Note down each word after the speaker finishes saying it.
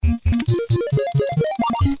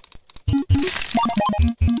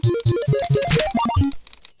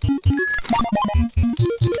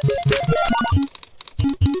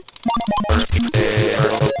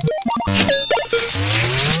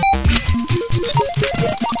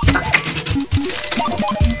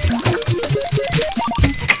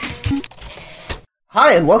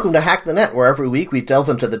Hi, and welcome to Hack the Net, where every week we delve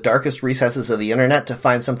into the darkest recesses of the internet to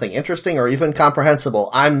find something interesting or even comprehensible.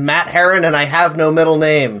 I'm Matt Herron, and I have no middle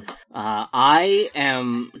name. I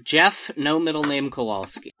am Jeff, no middle name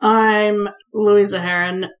Kowalski. I'm Louisa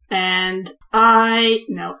Herron, and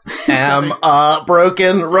am a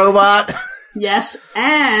broken robot. Yes,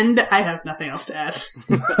 and I have nothing else to add.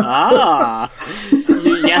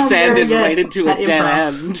 Yes, and right into a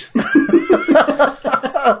dead end.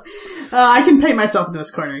 I can paint myself into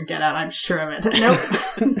this corner and get out, I'm sure of it.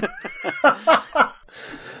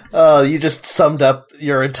 Nope. You just summed up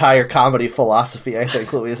your entire comedy philosophy, I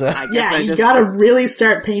think, Louisa. You gotta really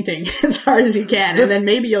start painting as hard as you can, and then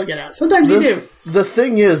maybe you'll get out. Sometimes you do. The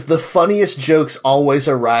thing is, the funniest jokes always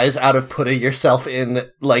arise out of putting yourself in,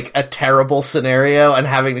 like, a terrible scenario and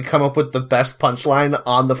having to come up with the best punchline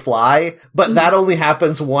on the fly, but that only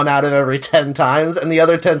happens 1 out of every 10 times, and the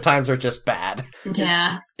other 10 times are just bad.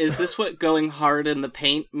 Yeah. Is this what going hard in the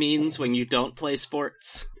paint means when you don't play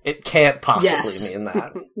sports? It can't possibly mean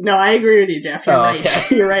that. No, I agree with you, Jeff. You're right.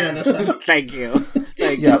 Okay. You're right on this one. Thank you.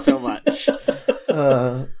 Thank you so much.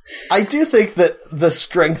 I do think that the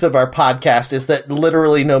strength of our podcast is that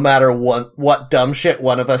literally no matter what dumb shit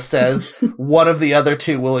one of us says, one of the other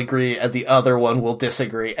two will agree and the other one will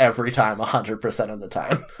disagree every time, 100% of the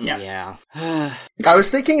time. Yeah. I was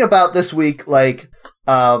thinking about this week,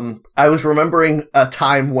 I was remembering a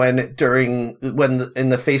time when in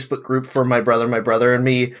the Facebook group for my brother and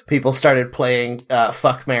me, people started playing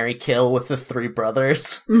Fuck, Marry, Kill with the three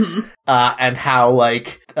brothers, and how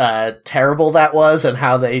terrible that was, and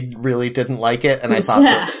how they really didn't like it. And I thought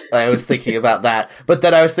that I was thinking about that, but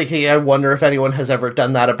then I was thinking, I wonder if anyone has ever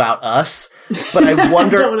done that about us. But I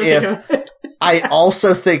wonder if. I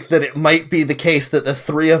also think that it might be the case that the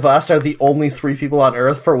three of us are the only three people on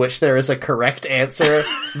Earth for which there is a correct answer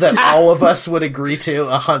that all of us would agree to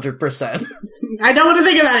 100%. I don't want to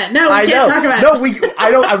think about it. No, we can't talk about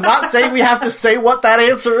it. I'm not saying we have to say what that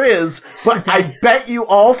answer is, but I bet you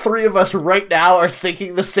all three of us right now are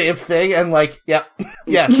thinking the same thing and yes,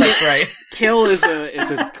 that's right. Kill is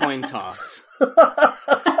a coin toss.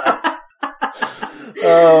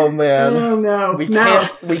 Oh man! Oh no!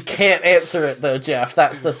 We can't answer it though, Jeff.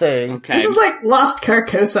 That's the thing. Okay. This is like lost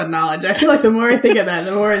Carcosa knowledge. I feel like the more I think about it,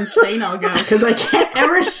 the more insane I'll go because I can't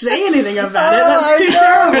ever say anything about it. That's too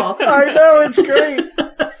terrible. I know, it's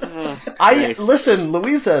great. Listen,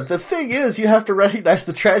 Louisa. The thing is, you have to recognize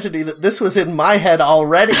the tragedy that this was in my head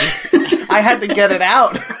already. I had to get it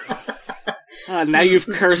out. Now you've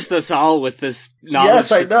cursed us all with this knowledge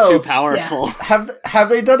that's too powerful. Yeah. Have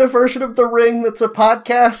they done a version of The Ring that's a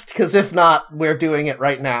podcast? Because if not, we're doing it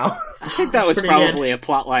right now. I think that was probably a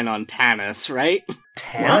plotline on Tanis, right?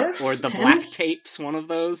 Tanis? Or the Black Tapes, one of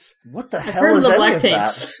those. What the hell is any of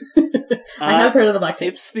that? I have heard of the Black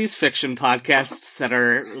Tapes. It's these fiction podcasts that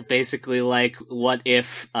are basically like, what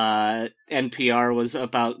if NPR was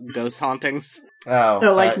about ghost hauntings?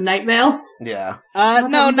 Like Night Vale? Yeah.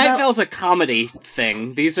 No, Night Vale's a comedy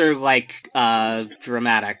thing. These are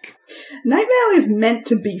dramatic. Night Vale is meant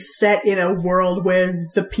to be set in a world where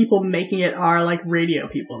the people making it are like radio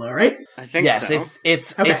people, though, right? I think so. Yes,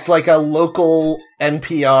 it's like a local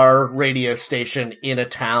NPR radio station in a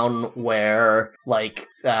town where it's Lake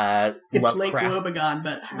Wobegon,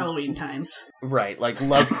 but Halloween times. Right,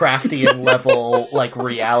 Lovecraftian level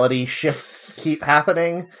reality shifts keep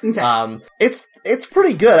happening. Okay. It's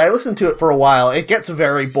pretty good. I listened to it for a while. It gets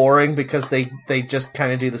very boring because they just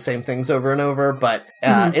kind of do the same things over and over, but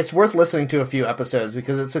it's worth listening to a few episodes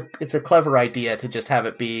because it's a clever idea to just have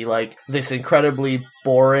it be like this incredibly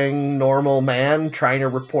boring normal man trying to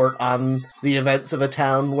report on the events of a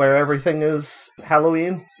town where everything is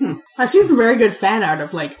Halloween. I've seen some very good fan art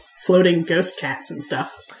of floating ghost cats and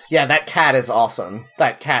stuff. Yeah, that cat is awesome.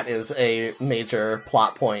 That cat is a major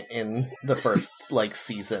plot point in the first,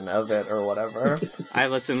 season of it or whatever. I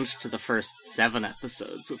listened to the first 7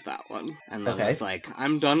 episodes of that one, and then was like,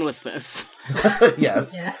 I'm done with this.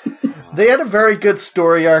 Yes. Yeah. They had a very good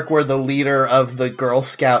story arc where the leader of the Girl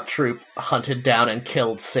Scout troop hunted down and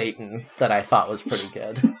killed Satan that I thought was pretty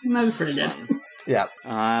good. That was pretty good. Yeah.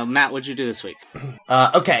 Matt, what'd you do this week?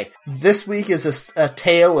 Okay. This week is a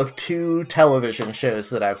tale of 2 television shows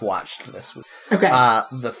that I've watched this week. Okay.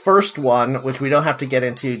 The first one, which we don't have to get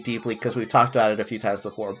into deeply because we've talked about it a few times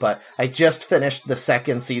before, but I just finished the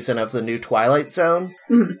 2nd season of the new Twilight Zone.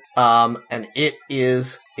 Mm-hmm. And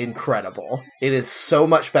incredible. It is so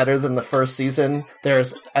much better than the first season.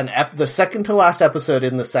 There's the second to last episode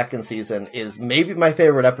in the second season is maybe my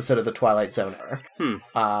favorite episode of the Twilight Zone ever.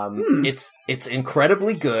 It's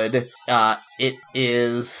incredibly good. It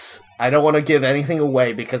is... I don't want to give anything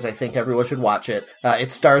away because I think everyone should watch it.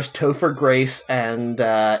 It stars Topher Grace, and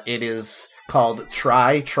it is called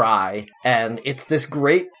Try, and it's this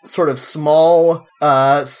great sort of small,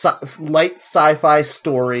 light sci-fi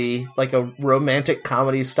story, like a romantic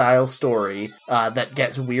comedy style story, that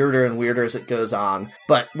gets weirder and weirder as it goes on.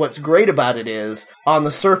 But what's great about it is, on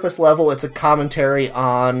the surface level, it's a commentary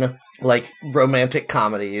on like romantic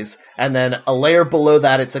comedies, and then a layer below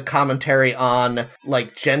that it's a commentary on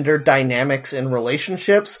like gender dynamics in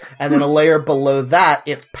relationships, and then a layer below that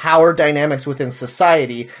it's power dynamics within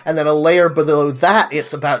society, and then a layer below that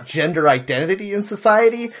it's about gender identity in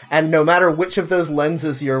society, and no matter which of those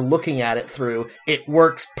lenses you're looking at it through, it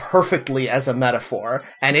works perfectly as a metaphor,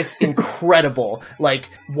 and it's incredible. Like,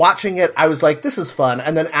 watching it, I was like, this is fun,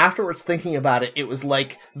 and then afterwards thinking about it, it was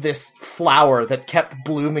like this flower that kept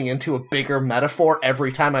blooming into a bigger metaphor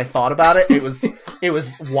every time I thought about it. It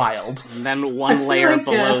was wild. And then one layer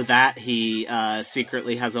below that, he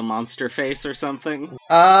secretly has a monster face or something.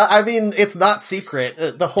 I mean, it's not secret.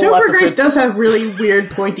 The whole Topher episode... Grace does have really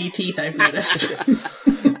weird pointy teeth, I've noticed.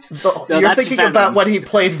 You're thinking Venom. About when he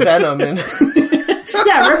played Venom and...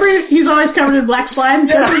 Yeah, remember he's always covered in black slime?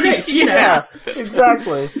 Topher Grace, you know. Yeah,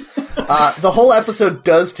 exactly. The whole episode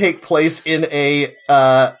does take place in a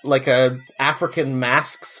African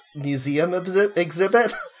masks museum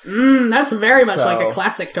exhibit. That's very much like a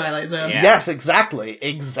classic Twilight Zone. Yeah. Yes, exactly.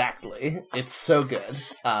 It's so good.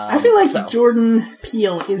 I feel like Jordan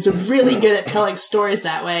Peele is really good at telling stories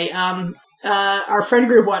that way. Our friend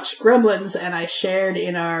group watched Gremlins, and I shared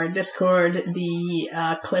in our Discord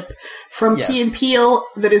the clip from Key and Peele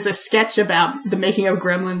that is a sketch about the making of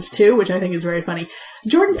Gremlins 2, which I think is very funny.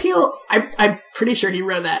 Jordan Peele, I'm pretty sure he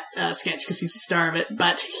wrote that sketch because he's the star of it,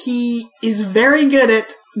 but he is very good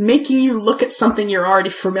at making you look at something you're already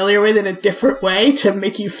familiar with in a different way to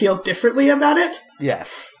make you feel differently about it.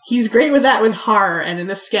 Yes. He's great with that with horror, and in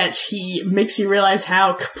this sketch, he makes you realize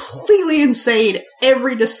how completely insane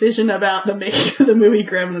every decision about the making of the movie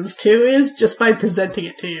Gremlins 2 is, just by presenting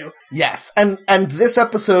it to you. Yes, and this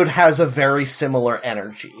episode has a very similar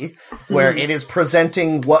energy, where it is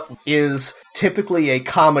presenting what is typically a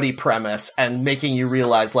comedy premise and making you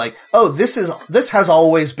realize, like, oh, this has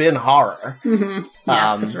always been horror. Mm-hmm.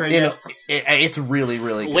 Yeah, that's very good. It's really,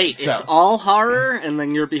 really good. Wait, it's all horror? And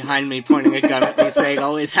then you're behind me pointing a gun at me saying,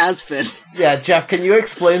 always has been. Yeah, Jeff, can you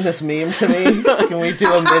explain this meme to me? Can we do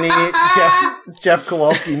a mini Jeff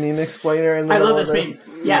Kowalski meme explainer in the middle of this? I love this meme.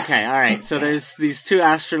 Yes. Okay, alright, so there's these two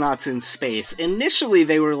astronauts in space. Initially,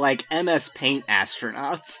 they were like MS Paint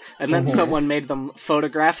astronauts, and then someone made them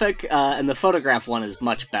photographic, and the photograph one is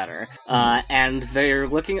much better. And they're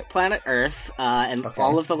looking at planet Earth, and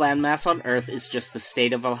all of the landmass on Earth is just the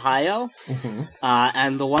state of Ohio.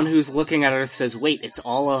 And the one who's looking at Earth says, wait, it's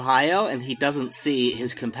all Ohio? And he doesn't see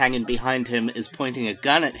his companion behind him is pointing a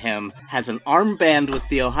gun at him, has an armband with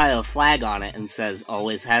the Ohio flag on it, and says,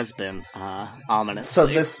 always has been,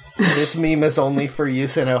 ominously. So this meme is only for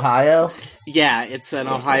use in Ohio? Yeah, it's an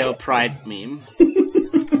Ohio Pride meme.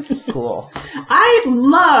 Cool.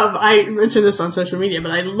 I mentioned this on social media,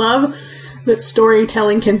 but I love that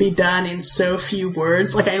storytelling can be done in so few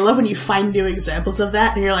words. Like, I love when you find new examples of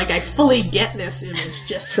that, and you're like, I fully get this image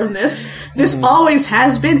just from this. This always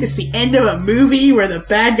has been. It's the end of a movie where the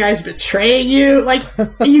bad guy's betraying you. Like,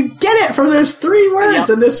 you get it from those 3 words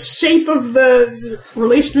and the shape of the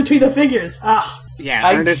relation between the figures. Ah.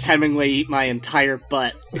 Yeah, Ernest Hemingway, eat my entire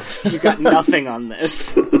butt. You got nothing on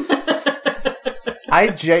this. I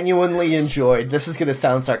genuinely enjoyed, this is going to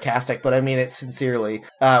sound sarcastic, but I mean it sincerely,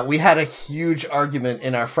 we had a huge argument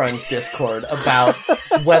in our friends' Discord about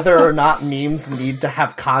whether or not memes need to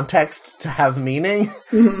have context to have meaning,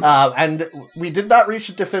 and we did not reach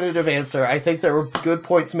a definitive answer. I think there were good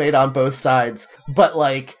points made on both sides, but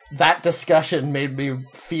like, that discussion made me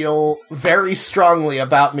feel very strongly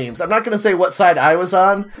about memes. I'm not going to say what side I was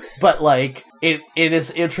on, but like, it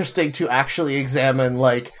is interesting to actually examine,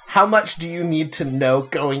 like, how much do you need to know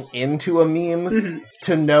going into a meme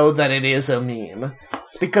to know that it is a meme?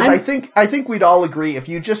 Because I think we'd all agree if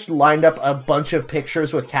you just lined up a bunch of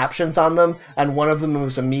pictures with captions on them, and one of them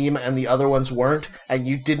was a meme and the other ones weren't, and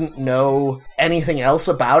you didn't know anything else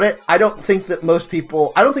about it, I don't think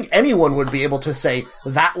anyone would be able to say,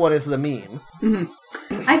 that one is the meme.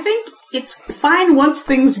 I think it's fine once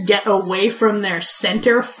things get away from their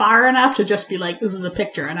center far enough to just be like, this is a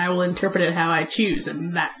picture, and I will interpret it how I choose,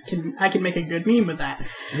 and I can make a good meme with that.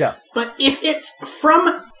 Yeah. But if it's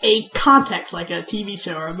from a context, like a TV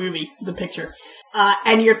show or a movie, the picture,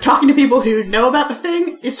 and you're talking to people who know about the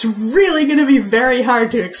thing, it's really going to be very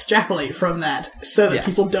hard to extrapolate from that so that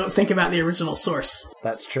people don't think about the original source.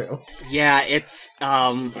 That's true. Yeah, it's,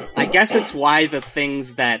 I guess it's why the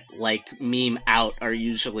things that, like, meme out are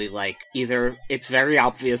usually, like, either it's very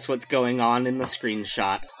obvious what's going on in the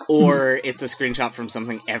screenshot, or it's a screenshot from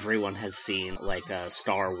something everyone has seen, like a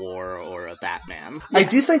Star Wars or a Batman. I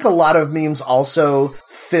do think a lot of memes also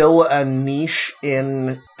fill a niche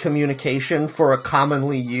in communication for a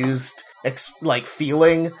commonly used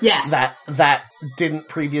feeling that didn't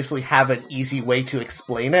previously have an easy way to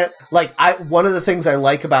explain it. Like, one of the things I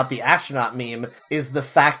like about the astronaut meme is the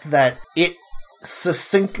fact that it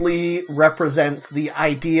succinctly represents the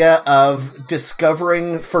idea of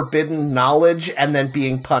discovering forbidden knowledge and then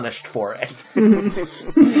being punished for it.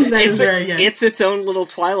 That is very good. It's its own little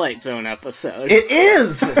Twilight Zone episode. It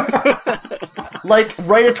is! Like,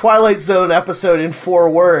 write a Twilight Zone episode in 4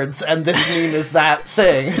 words, and this meme is that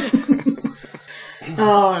thing.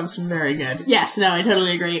 Oh, it's very good. Yes, no, I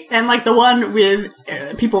totally agree. And like the one with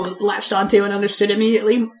people latched onto and understood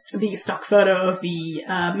immediately, the stock photo of the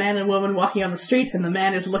man and woman walking on the street, and the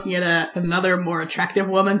man is looking at another more attractive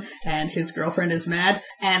woman, and his girlfriend is mad.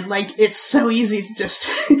 And like, it's so easy to just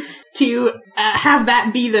to have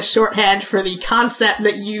that be the shorthand for the concept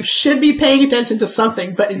that you should be paying attention to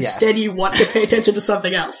something, but instead you want to pay attention to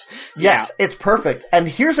something else. Yes, it's perfect. And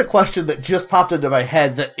here's a question that just popped into my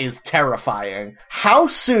head that is terrifying. How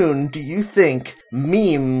soon do you think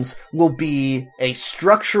memes will be a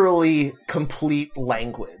structurally complete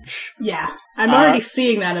language? Yeah. I'm already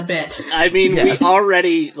seeing that a bit. I mean, we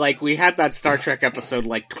already, we had that Star Trek episode,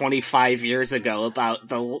 25 years ago about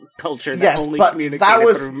the culture that only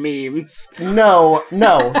communicated through memes. No.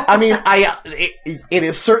 I mean, it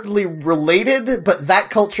is certainly related, but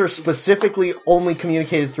that culture specifically only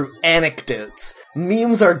communicated through anecdotes.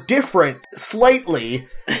 Memes are different, slightly,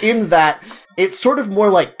 in that it's sort of more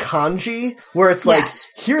like kanji, where it's like,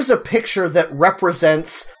 here's a picture that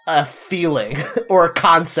represents a feeling or a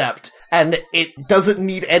concept, and it doesn't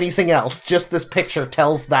need anything else. Just this picture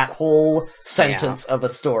tells that whole sentence of a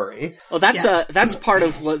story. Well, that's part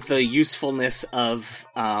of what the usefulness of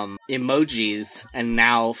emojis, and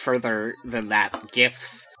now further than that,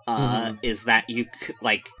 GIFs, is that you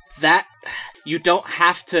don't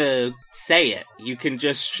have to say it. You can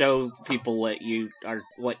just show people what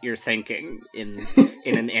you're thinking in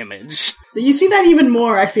an image. You see that even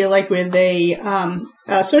more, I feel like, with a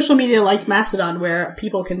social media like Mastodon, where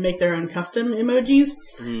people can make their own custom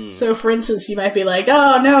emojis. So, for instance, you might be like,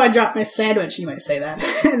 "Oh no, I dropped my sandwich." You might say that,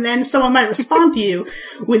 and then someone might respond to you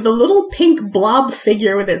with the little pink blob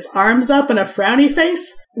figure with its arms up and a frowny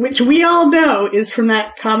face, which we all know is from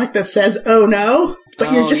that comic that says "Oh no."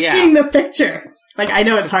 But you're just seeing the picture. I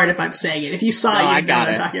know it's hard if I'm saying it. If you saw it, you know what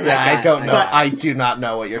I'm talking about. Yeah, I don't know. I do not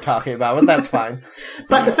know what you're talking about, but that's fine.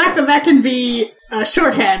 But the fact that can be a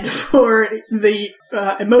shorthand for the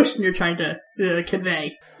emotion you're trying to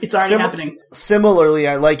convey, it's already happening. Similarly,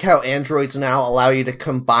 I like how androids now allow you to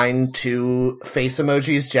combine 2 face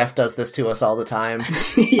emojis. Jeff does this to us all the time.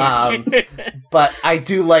 But I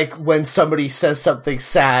do like when somebody says something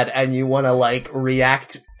sad and you want to,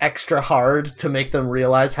 react extra hard to make them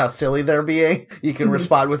realize how silly they're being. You can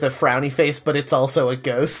respond with a frowny face, but it's also a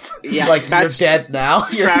ghost. Yeah, you're dead now.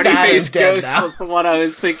 You're frowny sad face and dead ghost now. was the one I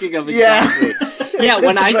was thinking of exactly. Yeah,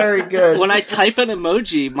 very good. When I type an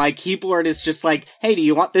emoji, my keyboard is just like, "Hey, do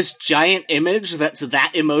you want this giant image that's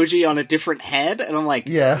that emoji on a different head?" And I'm like,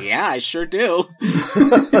 yeah, I sure do.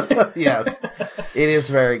 Yes, it is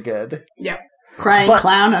very good. Yep. Crying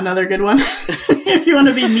clown, another good one. If you want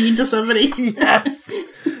to be mean to somebody.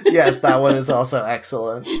 Yes, that one is also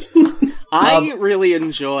excellent. I really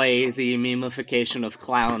enjoy the memification of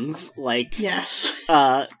clowns. Yes.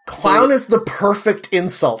 Clown is the perfect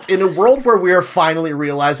insult. In a world where we are finally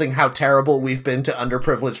realizing how terrible we've been to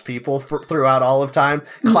underprivileged people throughout all of time,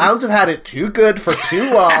 clowns have had it too good for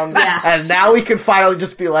too long, and now we can finally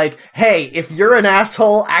just be like, hey, if you're an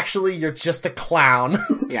asshole, actually, you're just a clown.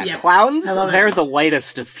 Yeah, clowns, they're the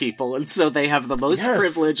whitest of people, and so they have the most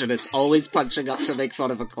privilege, and it's always punching up to make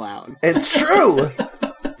fun of a clown. It's true!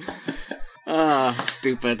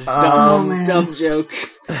 Stupid. Dumb joke.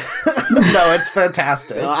 No, it's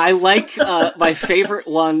fantastic. I like, my favorite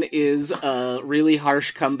one is a really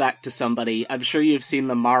harsh comeback to somebody. I'm sure you've seen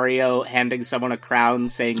the Mario handing someone a crown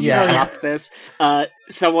saying, you dropped this.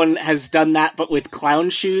 someone has done that, but with clown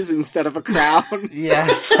shoes instead of a crown.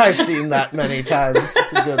 Yes, I've seen that many times.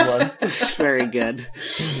 It's a good one. It's very good.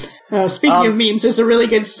 Speaking of memes, there's a really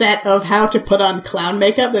good set of how to put on clown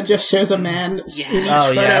makeup that just shows a man in each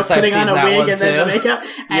photo putting on a wig and then the makeup.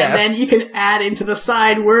 And then you can add into the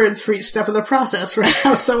side words for each step of the process for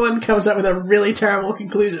how someone comes up with a really terrible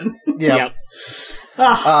conclusion. Yep.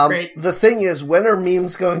 Great. The thing is, when are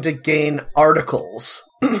memes going to gain articles?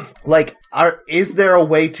 Like, is there a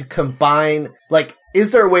way to combine, like,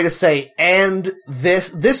 is there a way to say, and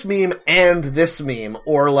this meme and this meme,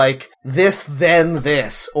 or like, this then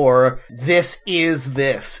this, or this is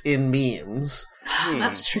this in memes?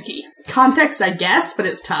 That's tricky. Context, I guess, but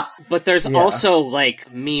it's tough. But there's also,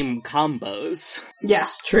 like, meme combos.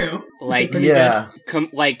 Yes, true. Like,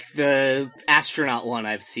 like the astronaut one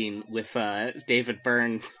I've seen with David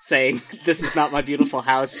Byrne saying, "This is not my beautiful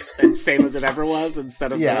house, and same as it ever was,"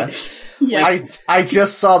 instead of I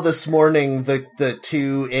just saw this morning the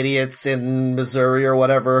two idiots in Missouri or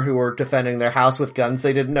whatever who were defending their house with guns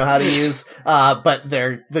they didn't know how to use, but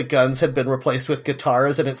the guns had been replaced with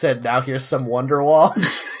guitars, and it said, "Now here's some Wonderwall."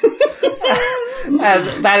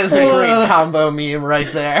 And that is a great combo meme right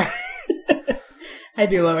there. I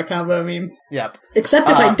do love a combo meme. Yep. Except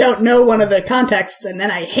if I don't know one of the contexts, and then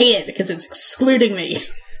I hate it because it's excluding me.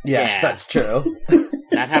 Yes, that's true.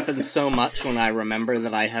 That happens so much when I remember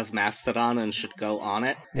that I have Mastodon and should go on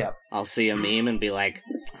it. Yep. I'll see a meme and be like,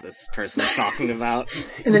 this person's talking about.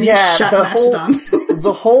 And then you shut Mastodon.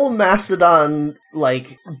 The whole Mastodon,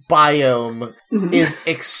 like, biome is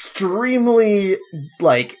extremely,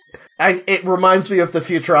 like... it reminds me of the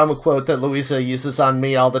Futurama quote that Louisa uses on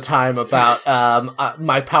me all the time about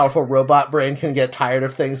my powerful robot brain can get tired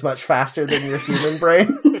of things much faster than your human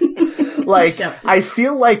brain. Like, I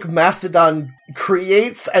feel like Mastodon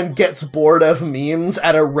creates and gets bored of memes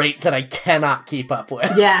at a rate that I cannot keep up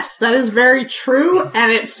with. Yes, that is very true,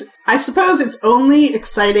 and I suppose it's only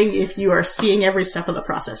exciting if you are seeing every step of the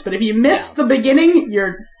process, but if you miss the beginning,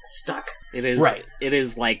 you're stuck. It is It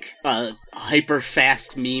is like a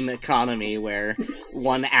hyper-fast meme economy where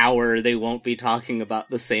 1 hour they won't be talking about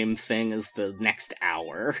the same thing as the next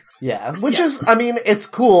hour. Yeah, which is, I mean, it's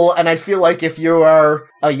cool, and I feel like if you are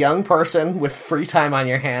a young person with free time on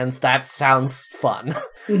your hands, that sounds fun.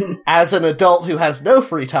 As an adult who has no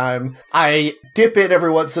free time, I dip in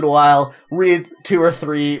every once in a while, read 2 or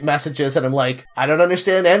 3 messages, and I'm like, I don't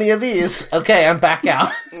understand any of these. Okay, I'm back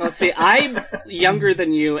out. Well, see, I'm younger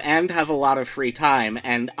than you and have a lot of free time,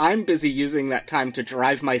 and I'm busy using that time to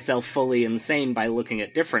drive myself fully insane by looking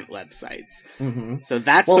at different websites. So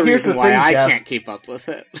that's the reason why I can't keep up with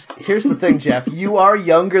it. Here's the thing, Jeff. You are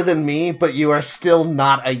younger than me, but you are still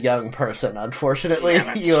not a young person, unfortunately. Yeah,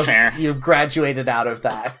 that's fair. You've graduated out of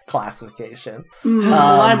that classification.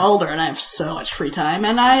 Well, I'm older and I have so much free time,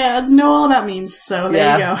 and I know all about memes, so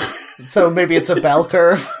there you go. So maybe it's a bell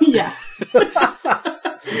curve? Yeah.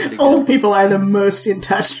 Old people are the most in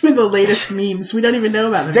touch with the latest memes. We don't even know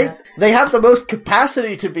about them. They have the most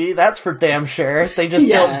capacity to be, that's for damn sure. They just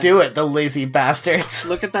don't do it, the lazy bastards.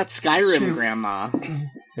 Look at that Skyrim grandma.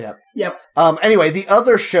 Yep. Anyway, the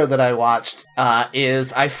other show that I watched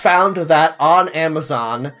is I found that on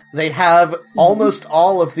Amazon they have almost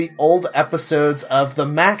all of the old episodes of The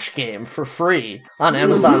Match Game for free on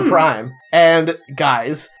Amazon Prime. And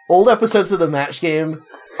guys, old episodes of The Match Game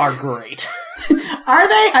are great. Are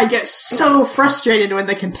they? I get so frustrated when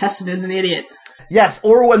the contestant is an idiot. Yes,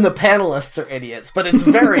 or when the panelists are idiots, but it's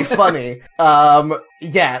very funny.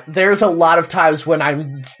 There's a lot of times when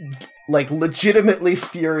I'm like legitimately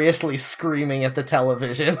furiously screaming at the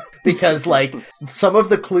television because like some of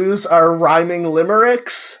the clues are rhyming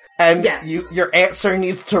limericks and your answer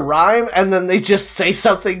needs to rhyme, and then they just say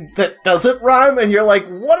something that doesn't rhyme, and you're like,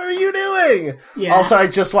 what are you doing? Yeah. Also, I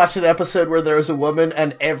just watched an episode where there was a woman,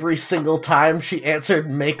 and every single time she answered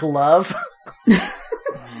make love.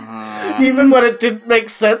 Even when it didn't make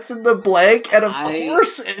sense in the blank, and of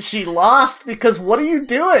course she lost, because what are you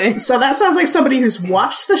doing? So that sounds like somebody who's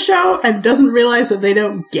watched the show and doesn't realize that they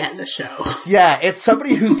don't get the show. Yeah, it's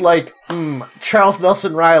somebody who's like, Charles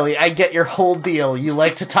Nelson Riley, I get your whole deal. You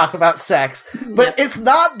like to talk about sex. But it's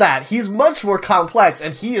not that. He's much more complex,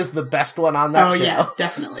 and he is the best one on that show. Oh, yeah,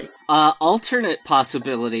 definitely. Alternate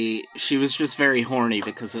possibility, she was just very horny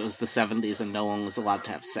because it was the 70s and no one was allowed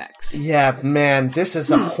to have sex. Yeah, man, this is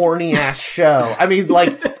a horny-ass show. I mean,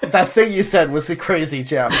 like, that thing you said was a crazy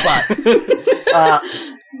joke, but...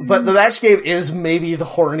 But the Match Game is maybe the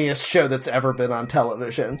horniest show that's ever been on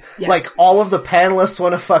television. Yes. Like, all of the panelists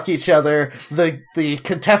want to fuck each other. The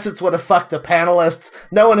contestants want to fuck the panelists.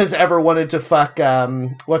 No one has ever wanted to fuck,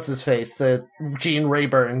 what's his face? The Gene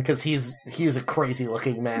Rayburn, because he's a crazy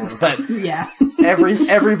looking man. But Yeah.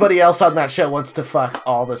 everybody else on that show wants to fuck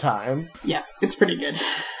all the time. Yeah, it's pretty good.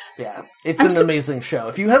 Yeah, it's an amazing show.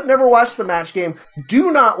 If you have never watched The Match Game,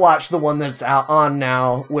 do not watch the one that's out on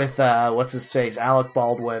now with, what's his face, Alec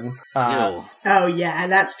Baldwin. Ew. Oh, yeah,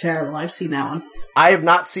 that's terrible. I've seen that one. I have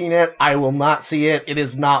not seen it. I will not see it. It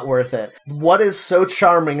is not worth it. What is so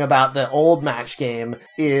charming about the old Match Game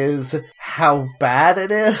is how bad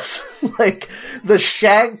it is. Like, the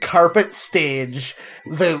shag carpet stage,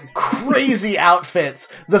 the crazy outfits,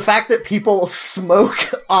 the fact that people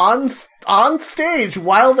smoke on stage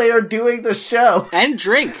while they are doing the show. And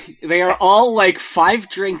drink. They are all like 5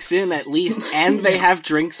 drinks in at least, and they have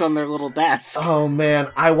drinks on their little desk. Oh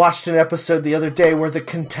man, I watched an episode the other day where the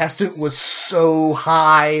contestant was so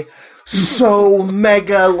high, so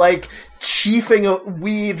mega, like, chiefing a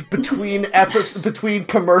weed between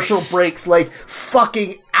commercial breaks, like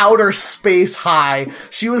fucking outer space high.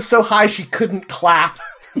 She was so high she couldn't clap.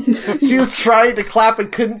 She was trying to clap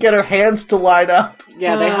and couldn't get her hands to line up.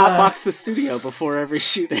 Yeah, they hotbox the studio before every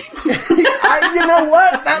shooting. You know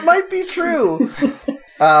what? That might be true.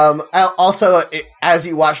 Also, as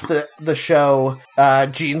you watch the show,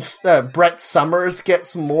 Brett Summers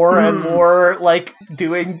gets more and more, like,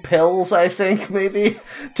 doing pills, I think, maybe,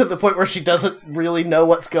 to the point where she doesn't really know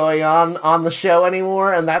what's going on the show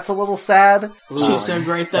anymore, and that's a little sad. She's so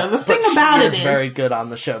great, though. The thing about it is very good on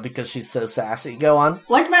the show because she's so sassy. Go on.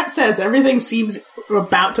 Like Matt says, everything seems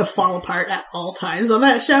about to fall apart at all times on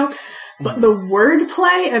that show. But the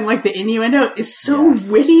wordplay and, like, the innuendo is so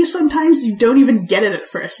witty sometimes you don't even get it at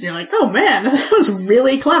first. And you're like, oh man, that was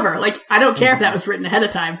really clever. Like, I don't care if that was written ahead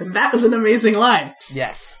of time. That was an amazing line.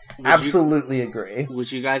 Yes, absolutely agree.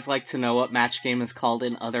 Would you guys like to know what Match Game is called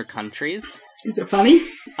in other countries? Is it funny?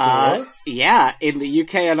 Yeah, in the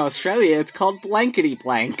UK and Australia, it's called Blankety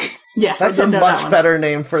Blank. Yes, that's a much better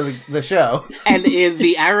name for the show. And in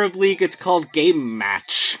the Arab League, it's called Game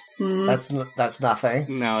Match. That's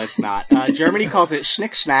nothing. No, it's not. Germany calls it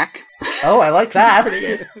Schnick Schnack. Oh, I like that. Pretty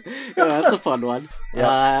good. Yeah, that's a fun one.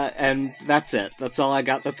 Yep. And that's it. That's all I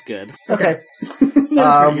got. That's good. Okay. That's pretty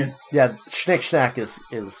good. Yeah, Schnick Schnack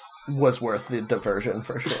was worth the diversion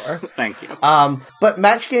for sure. Thank you. But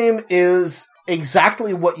Match Game is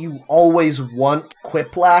exactly what you always want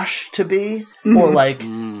Quiplash to be, or like,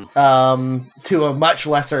 to a much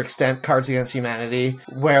lesser extent, Cards Against Humanity,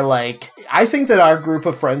 where, like, I think that our group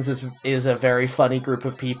of friends is a very funny group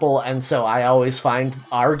of people, and so I always find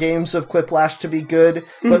our games of Quiplash to be good,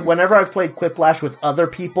 but whenever I've played Quiplash with other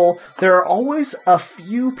people, there are always a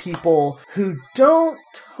few people who don't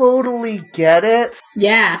totally get it.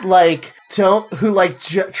 Yeah. Like,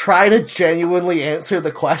 try to genuinely answer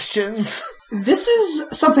the questions. This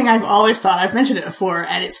is something I've always thought. I've mentioned it before,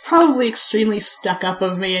 and it's probably extremely stuck up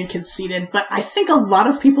of me and conceited, but I think a lot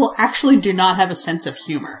of people actually do not have a sense of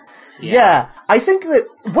humor. Yeah, I think that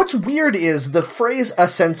what's weird is the phrase "a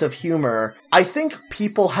sense of humor." I think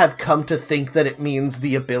people have come to think that it means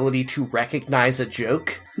the ability to recognize a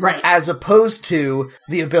joke. Right. As opposed to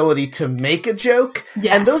the ability to make a joke.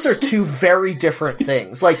 Yes. And those are two very different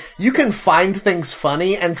things. Like, you can find things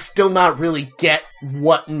funny and still not really get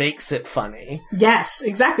what makes it funny. Yes,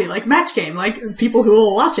 exactly. Like Match Game. Like, people who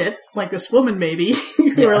will watch it, like this woman maybe,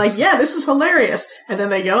 who are like, yeah, this is hilarious. And then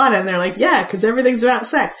they go on and they're like, yeah, because everything's about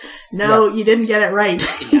sex. No, you didn't get it right.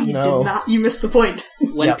 You did not. You missed the point.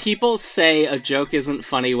 When people say a joke isn't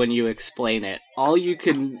funny when you explain it, all you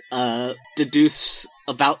can deduce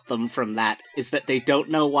about them from that is that they don't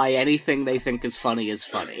know why anything they think is funny is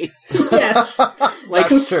funny. Yes. Like,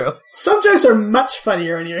 that's true. Some jokes are much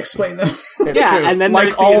funnier when you explain them. It's true. And then like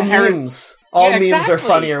there's the all inherent... memes. All memes exactly. are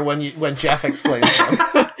funnier when Jeff explains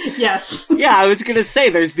them. Yes. Yeah, I was gonna say,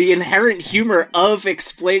 there's the inherent humor of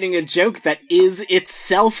explaining a joke that is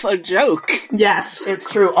itself a joke. Yes.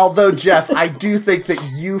 It's true. Although, Jeff, I do think that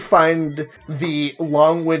you find the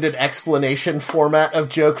long-winded explanation format of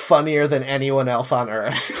joke funnier than anyone else on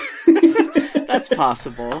Earth. That's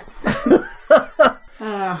possible.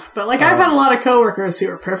 But, like, I've had a lot of coworkers who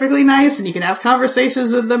are perfectly nice, and you can have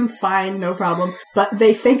conversations with them, fine, no problem. But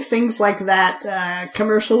they think things like that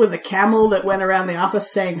commercial with the camel that went around the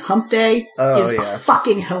office saying hump day is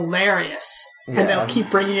fucking hilarious. Yeah. And they'll keep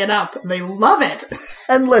bringing it up. They love it.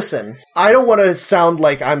 And listen, I don't want to sound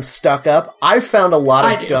like I'm stuck up. I've found a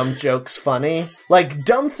lot of dumb jokes funny. Like,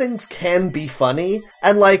 dumb things can be funny.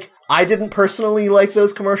 And, like, I didn't personally like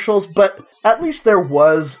those commercials, but at least there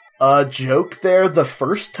was a joke there the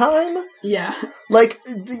first time. Yeah. Like,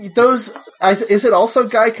 those... is it also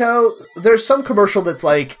Geico? There's some commercial that's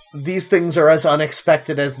like, these things are as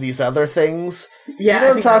unexpected as these other things. Yeah, you know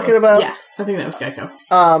what I'm talking about? Yeah, I think that was Geico.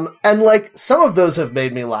 And, like, some of those have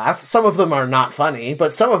made me laugh. Some of them are not funny,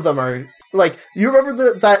 but some of them are... Like, you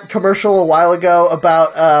remember that commercial a while ago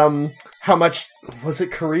about, how much... Was it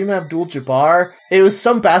Kareem Abdul-Jabbar? It was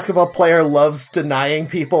some basketball player loves denying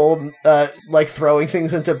people, like, throwing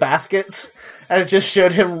things into baskets. And it just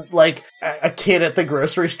showed him, like, a kid at the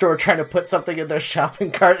grocery store trying to put something in their shopping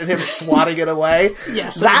cart and him swatting it away.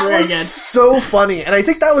 Yes, that was so funny. And I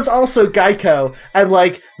think that was also Geico. And,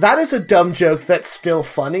 like, that is a dumb joke that's still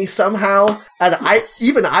funny somehow. And yes.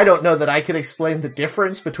 I don't know that I could explain the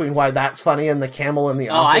difference between why that's funny and the camel in the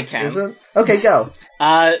office isn't. Okay, go.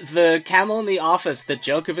 The camel in the office, the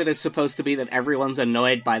joke of it is supposed to be that everyone's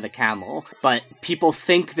annoyed by the camel, but people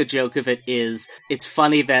think the joke of it is, it's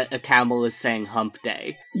funny that a camel is saying hump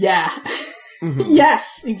day. Yeah.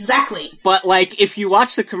 Yes, exactly. But, like, if you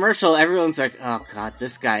watch the commercial, everyone's like, oh god,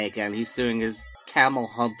 this guy again, he's doing his camel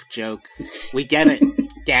hump joke. We get it,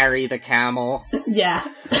 Gary the camel. Yeah,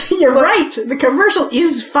 you're right. The commercial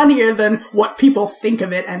is funnier than what people think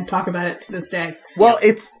of it and talk about it to this day. Well,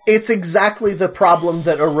 it's exactly the problem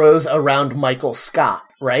that arose around Michael Scott,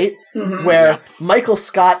 right? Mm-hmm. Where Michael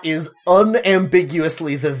Scott is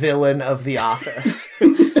unambiguously the villain of The Office.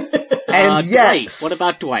 And Dwight. What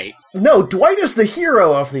about Dwight? No, Dwight is the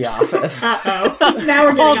hero of The Office. Uh-oh. Now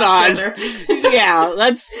we're getting off together. Yeah,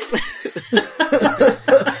 let's...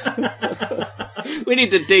 We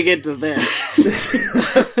need to dig into this.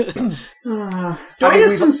 Dwight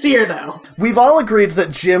is sincere, though. We've all agreed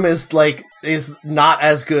that Jim is not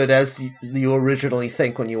as good as you originally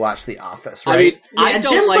think when you watch The Office, right? I mean,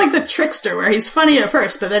 Jim's like the trickster, where he's funny at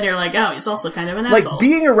first, but then you're like, oh, he's also kind of an asshole. Like,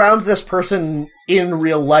 being around this person in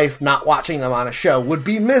real life, not watching them on a show, would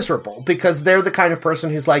be miserable, because they're the kind of person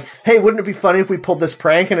who's like, hey, wouldn't it be funny if we pulled this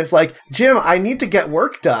prank? And it's like, Jim, I need to get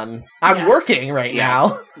work done. I'm working right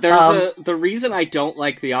now. The reason I don't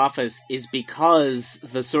like The Office is because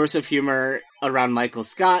the source of humor around Michael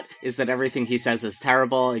Scott is that everything he says is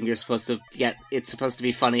terrible, and it's supposed to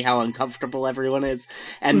be funny how uncomfortable everyone is.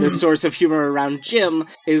 And the source of humor around Jim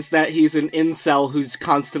is that he's an incel who's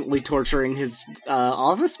constantly torturing his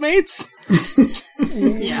office mates.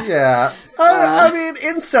 Yeah. I mean,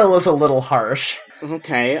 incel is a little harsh.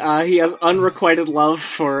 Okay, he has unrequited love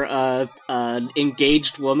for an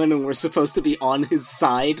engaged woman, and we're supposed to be on his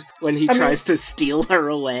side when he tries to steal her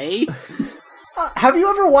away. Have you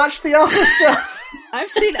ever watched The Office show? I've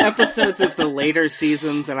seen episodes of the later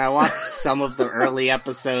seasons, and I watched some of the early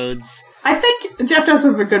episodes. I think Jeff does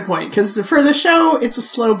have a good point, because for the show, it's a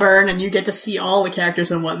slow burn, and you get to see all the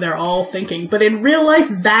characters and what they're all thinking. But in real life,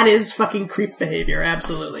 that is fucking creep behavior,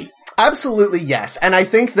 absolutely. Absolutely, yes. And I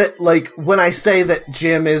think that, like, when I say that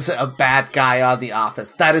Jim is a bad guy on The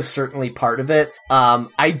Office, that is certainly part of it.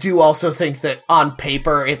 I do also think that on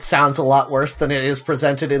paper, it sounds a lot worse than it is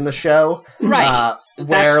presented in the show. Right.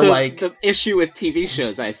 Where, that's the issue with TV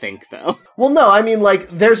shows, I think, though. Well, no, I mean, like,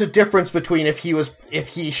 there's a difference between if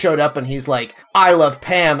he showed up and he's like, I love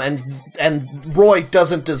Pam, and Roy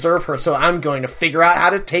doesn't deserve her, so I'm going to figure out how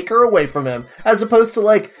to take her away from him. As opposed to,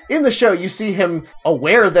 like, in the show, you see him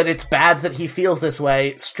aware that it's bad that he feels this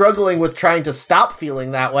way, struggling with trying to stop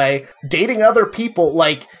feeling that way, dating other people,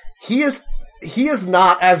 like, he is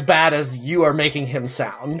not as bad as you are making him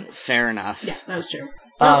sound. Fair enough. Yeah, that's true.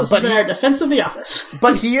 Well, this has been our defense of The Office.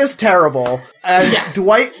 But he is terrible. And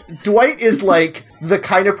Dwight is like the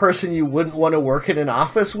kind of person you wouldn't want to work in an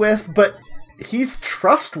office with, but he's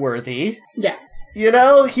trustworthy. Yeah. You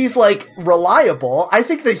know, he's like reliable. I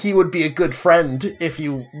think that he would be a good friend if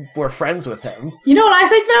you were friends with him. You know what I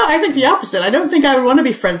think, though? I think the opposite. I don't think I would want to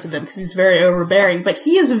be friends with him because he's very overbearing, but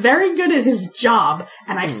he is very good at his job,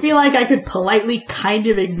 and I feel like I could politely kind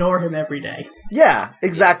of ignore him every day. Yeah,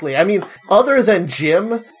 exactly. I mean, other than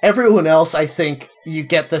Jim, everyone else, I think you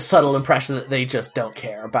get the subtle impression that they just don't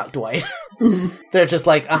care about Dwight. They're just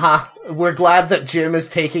like, we're glad that Jim is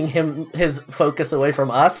taking his focus away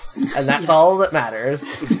from us, and that's all that matters.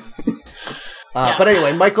 But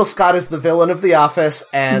anyway, Michael Scott is the villain of The Office,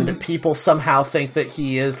 and people somehow think that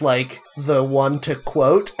he is, like, the one to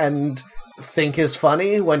quote and think is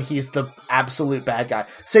funny when he's the absolute bad guy.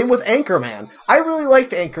 Same with Anchorman. I really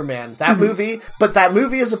liked Anchorman, that movie, but that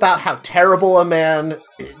movie is about how terrible a man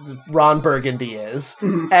Ron Burgundy is,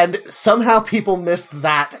 and somehow people missed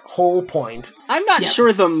that whole point. I'm not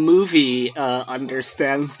sure the movie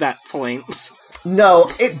understands that point. No,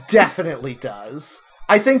 it definitely does.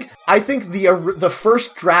 I think the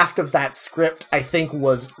first draft of that script, I think,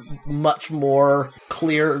 was much more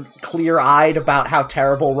clear-eyed about how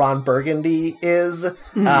terrible Ron Burgundy is,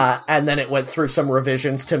 and then it went through some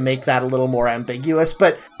revisions to make that a little more ambiguous.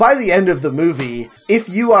 But by the end of the movie, if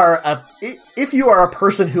you are a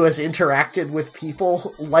person who has interacted with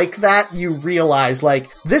people like that, you realize,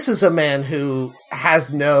 like, this is a man who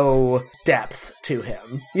has no depth to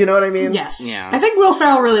him. You know what I mean? Yes. Yeah. I think Will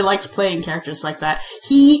Ferrell really likes playing characters like that.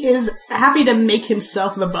 He is happy to make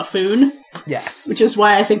himself the buffoon. Yes. Which is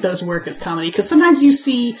why I think those work as comedy. Because sometimes you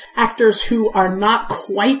see actors who are not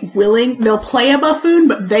quite willing, they'll play a buffoon,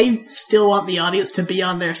 but they still want the audience to be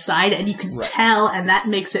on their side, and you can tell, and that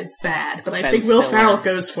makes it bad. But I think Will Ferrell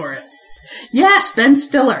goes for it. Yes, Ben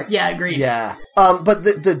Stiller. Yeah, agreed. Yeah. But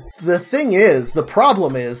the thing is, the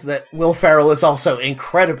problem is that Will Ferrell is also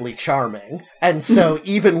incredibly charming. And so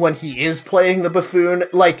even when he is playing the buffoon,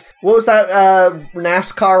 like, what was that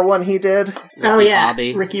NASCAR one he did?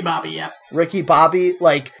 Ricky Bobby, yeah. Ricky Bobby,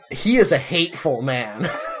 like, he is a hateful man.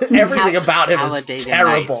 Everything about him is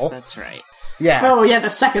terrible. Nights, that's right. Yeah. Oh, yeah, the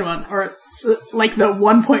second one. Or, like, the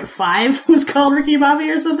 1.5 was called Ricky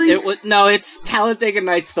Bobby or something? No, it's Talladega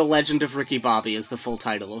Nights, The Legend of Ricky Bobby is the full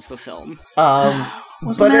title of the film.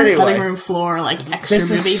 Wasn't there a cutting room floor, like, extra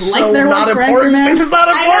movie? So like there was for Anchorman? This is not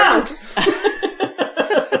important! I know!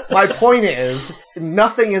 My point is,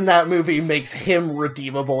 nothing in that movie makes him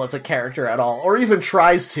redeemable as a character at all, or even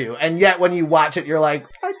tries to, and yet when you watch it, you're like,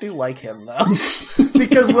 I do like him, though.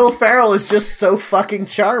 Because Will Ferrell is just so fucking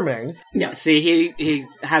charming. Yeah. See, he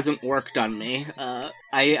hasn't worked on me.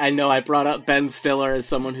 I know I brought up Ben Stiller as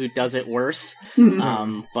someone who does it worse,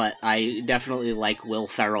 but I definitely like Will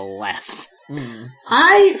Ferrell less.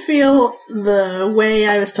 I feel the way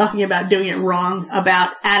I was talking about doing it wrong about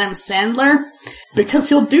Adam Sandler, because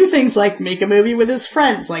he'll do things like make a movie with his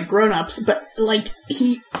friends, like Grown Ups, but, like,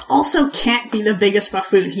 he also can't be the biggest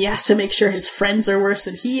buffoon. He has to make sure his friends are worse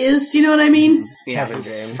than he is, do you know what I mean? Yeah,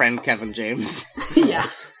 his friend Kevin James. Yeah.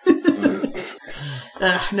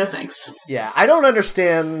 No thanks. Yeah, I don't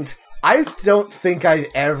understand. I don't think I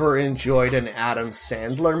ever enjoyed an Adam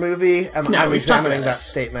Sandler movie. I'm examining that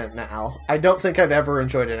statement now. I don't think I've ever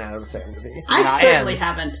enjoyed an Adam Sandler movie. I certainly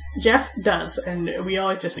haven't. Jeff does, and we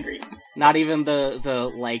always disagree. Not even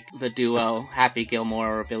the duo Happy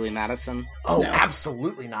Gilmore or Billy Madison? Oh, no.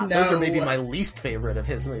 Absolutely not. No. Those are maybe my least favorite of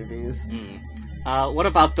his movies. What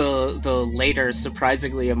about the later,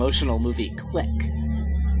 surprisingly emotional movie Click?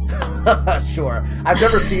 Sure. I've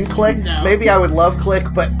never seen Click. No. Maybe I would love Click,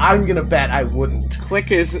 but I'm gonna bet I wouldn't.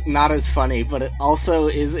 Click is not as funny, but it also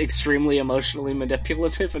is extremely emotionally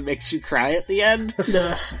manipulative and makes you cry at the end.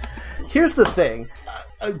 Here's the thing.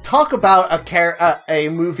 Talk about a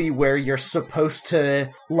movie where you're supposed to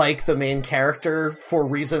like the main character for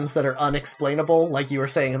reasons that are unexplainable, like you were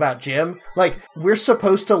saying about Jim. Like, we're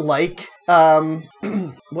supposed to like,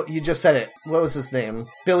 what you just said it. What was his name?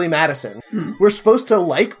 Billy Madison. We're supposed to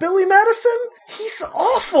like Billy Madison? He's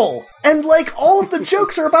awful! And, like, all of the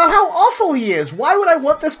jokes are about how awful he is! Why would I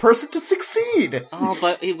want this person to succeed? Oh,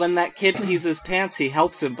 but when that kid pees his pants, he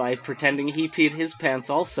helps him by pretending he peed his pants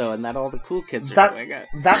also, and that all the cool kids are doing it.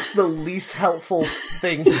 That's the least helpful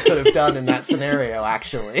thing he could have done in that scenario,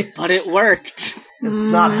 actually. But it worked!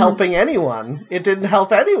 It's not helping anyone. It didn't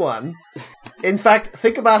help anyone. In fact,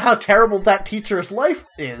 think about how terrible that teacher's life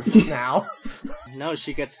is now. No,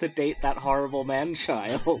 she gets to date that horrible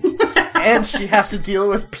man-child. And she has to deal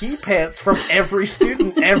with pee pants from every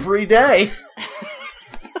student every day.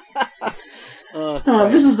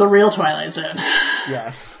 This is the real Twilight Zone.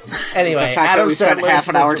 Yes. Anyway, the fact Adam that we spent half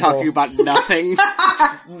an hour miserable. talking about nothing.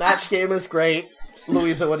 Match Game is great.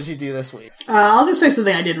 Louisa, what did you do this week? I'll just say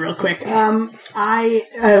something I did real quick. I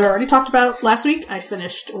already talked about last week. I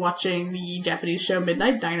finished watching the Japanese show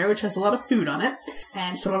Midnight Diner, which has a lot of food on it.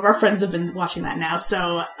 And some of our friends have been watching that now,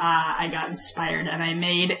 so I got inspired and I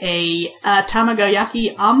made a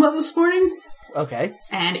tamagoyaki omelet this morning. Okay.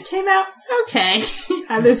 And it came out okay.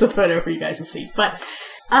 There's a photo for you guys to see. But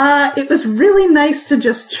it was really nice to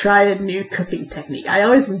just try a new cooking technique. I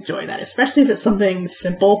always enjoy that, especially if it's something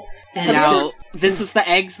simple. And now, this is the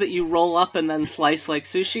eggs that you roll up and then slice like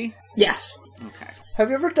sushi? Yes. Okay. Have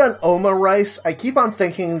you ever done oma rice? I keep on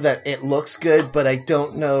thinking that it looks good, but I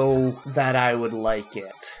don't know that I would like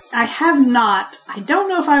it. I have not. I don't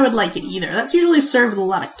know if I would like it either. That's usually served with a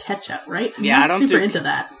lot of ketchup, right? I'm not super into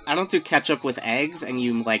that. I don't do ketchup with eggs, and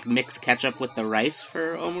you like mix ketchup with the rice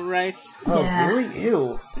for omurice. Oh, Yeah. really?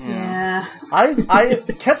 Ew. Yeah.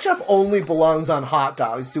 Ketchup only belongs on hot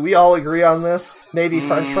dogs. Do we all agree on this? Maybe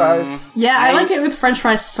French fries? Yeah, I like it with French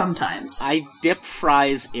fries sometimes. I dip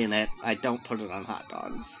fries in it. I don't put it on hot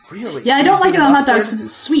dogs. Really? Yeah, I Do don't you like do it on hot dogs mustard? because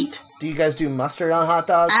it's sweet. Do you guys do mustard on hot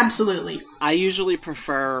dogs? Absolutely. I usually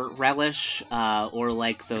prefer relish or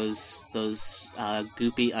like those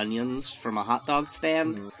goopy onions from a hot dog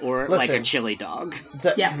stand, or like a Listen. chili dog.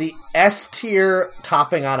 The S tier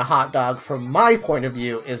topping on a hot dog, from my point of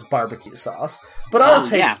view, is barbecue sauce. But I'll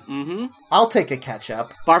take a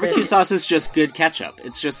ketchup. Barbecue sauce is just good ketchup.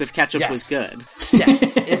 It's just if ketchup was good. Yes.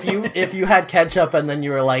 If you had ketchup and then you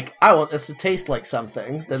were like, I want this to taste like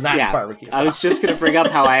something, then that's barbecue sauce. I was just going to bring up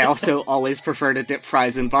how I also always prefer to dip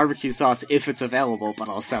fries in barbecue sauce if it's available, but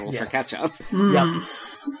I'll settle for ketchup. Yep.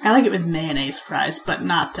 I like it with mayonnaise fries, but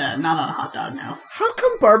not on a hot dog, no. How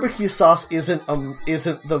come barbecue sauce isn't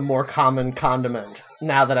the more common condiment?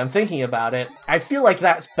 Now that I'm thinking about it, I feel like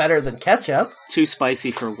that's better than ketchup. Too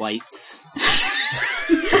spicy for whites.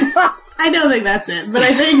 I don't think that's it, but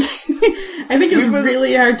I think it's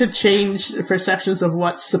really hard to change perceptions of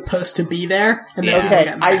what's supposed to be there. And then people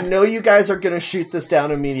get mad. I know you guys are going to shoot this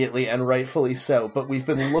down immediately, and rightfully so, but we've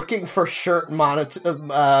been looking for shirt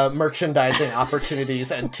merchandising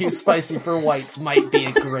opportunities, and Too Spicy for Whites might be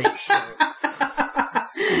a great shirt.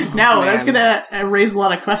 No, that's gonna raise a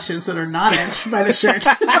lot of questions that are not answered by the shirt.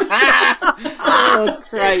 Oh,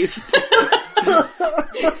 Christ.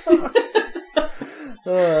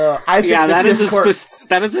 I think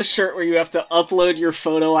that is a shirt where you have to upload your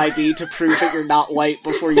photo ID to prove that you're not white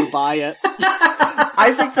before you buy it.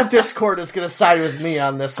 I think the Discord is going to side with me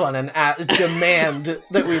on this one and demand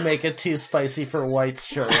that we make a Too Spicy for Whites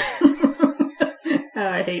shirt. Oh,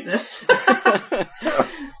 I hate this.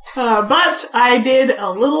 But I did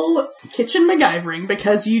a little kitchen MacGyvering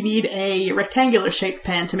because you need a rectangular shaped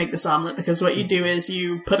pan to make this omelet, because what you do is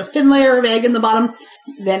you put a thin layer of egg in the bottom,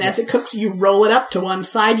 then as it cooks you roll it up to one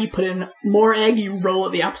side, you put in more egg, you roll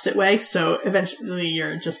it the opposite way, so eventually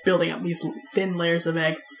you're just building up these thin layers of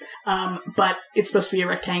egg. But it's supposed to be a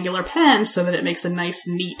rectangular pan so that it makes a nice,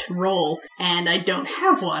 neat roll, and I don't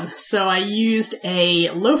have one, so I used a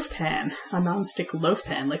loaf pan, a non-stick loaf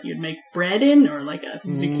pan, like you'd make bread in, or like a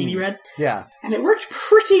zucchini bread. Yeah. And it worked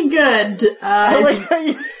pretty good. I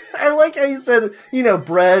like how you said,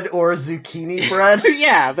 bread or zucchini bread.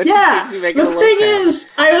 Yeah, that's the thing is,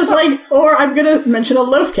 I was like, or I'm gonna mention a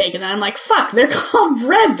loaf cake, and then I'm like, fuck, they're called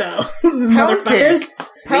bread, though. Motherfuckers.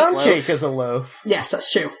 Pound cake is a loaf. Yes,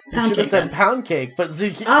 that's true. You should have said pound cake, but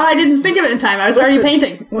zucchini... I didn't think of it in time. I was already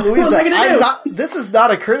painting. What was I gonna do? This is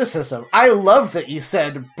not a criticism. I love that you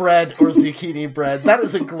said bread or zucchini bread. That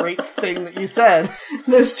is a great thing that you said.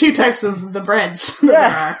 There's two types of the breads that there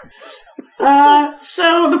are.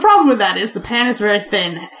 So the problem with that is the pan is very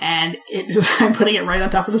thin, and I'm putting it right on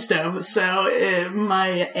top of the stove, so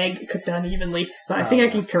my egg cooked unevenly, but I think I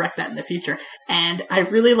can correct that in the future. And I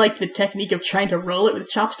really like the technique of trying to roll it with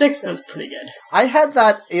chopsticks. That was pretty good. I had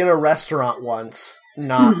that in a restaurant once,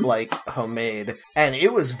 not like homemade, and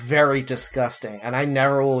it was very disgusting, and I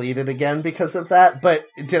never will eat it again because of that. But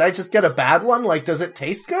did I just get a bad one? Like, does it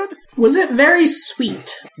taste good? Was it very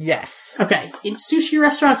sweet? Yes. Okay, in sushi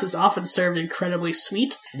restaurants it's often served incredibly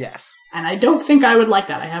sweet. Yes. And I don't think I would like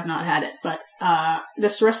that. I have not had it, but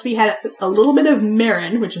this recipe had a little bit of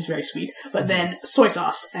mirin, which is very sweet, but then soy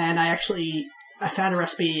sauce, and I found a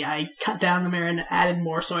recipe, I cut down the mirin, added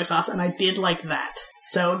more soy sauce, and I did like that.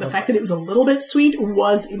 So the fact that it was a little bit sweet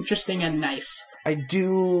was interesting and nice. I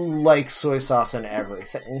do like soy sauce in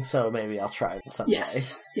everything, so maybe I'll try it someday.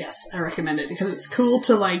 Yes, I recommend it, because it's cool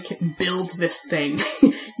to, build this thing.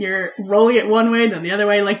 You're rolling it one way, then the other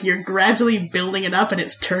way, you're gradually building it up, and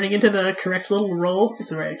it's turning into the correct little roll.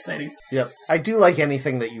 It's very exciting. Yep. I do like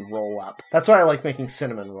anything that you roll up. That's why I like making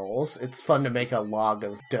cinnamon rolls. It's fun to make a log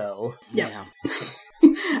of dough. Yeah.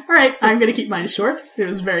 Alright, I'm gonna keep mine short. It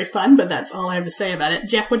was very fun, but that's all I have to say about it.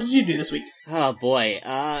 Jeff, what did you do this week? Oh boy,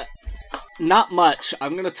 not much.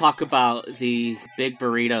 I'm gonna talk about the big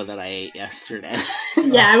burrito that I ate yesterday.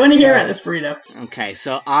 Yeah, I want to hear about this burrito. Okay,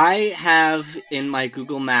 so I have in my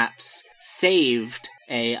Google Maps saved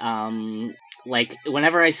a,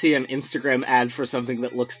 whenever I see an Instagram ad for something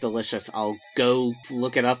that looks delicious, I'll go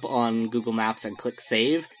look it up on Google Maps and click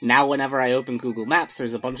save. Now whenever I open Google Maps,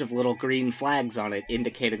 there's a bunch of little green flags on it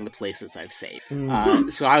indicating the places I've saved.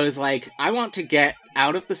 So I was like, I want to get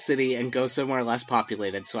out of the city and go somewhere less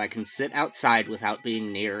populated so I can sit outside without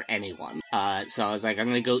being near anyone. So I was like, I'm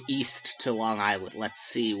gonna go east to Long Island. Let's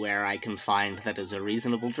see where I can find that is a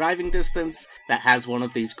reasonable driving distance that has one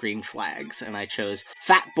of these green flags. And I chose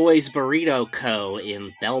Fat Boys Burrito Co.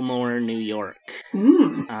 in Belmore, New York.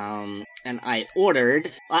 And I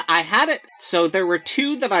ordered, I had it, so there were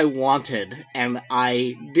two that I wanted, and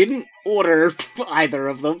I didn't order either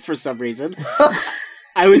of them for some reason.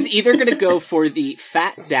 I was either going to go for the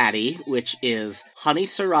Fat Daddy, which is honey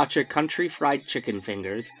sriracha country fried chicken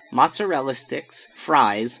fingers, mozzarella sticks,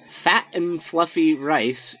 fries, fat and fluffy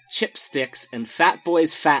rice, chip sticks, and Fat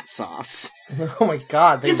Boy's fat sauce. Oh my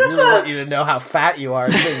god, they really want you to know how fat you are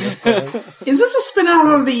doing this thing. Is this a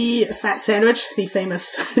spin-off of the Fat Sandwich, the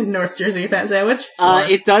famous North Jersey Fat Sandwich?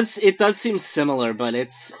 It does seem similar, but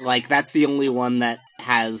it's like that's the only one that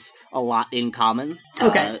has a lot in common.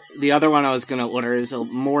 Okay. The other one I was going to order is a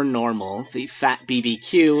more normal, the Fat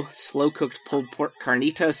BBQ, slow-cooked pulled pork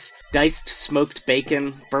carnitas, diced smoked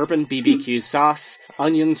bacon, bourbon BBQ sauce,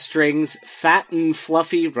 onion strings, fat and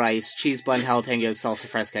fluffy rice, cheese blend jalapenos, salsa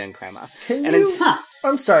fresca, and crema.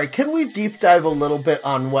 I'm sorry, can we deep dive a little bit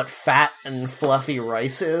on what fat and fluffy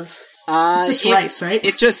rice is? It's just rice, right?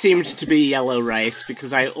 It just seemed to be yellow rice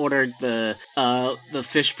because I ordered the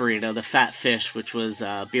fish burrito, the fat fish, which was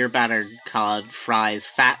beer battered cod, fries,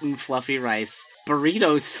 fat and fluffy rice,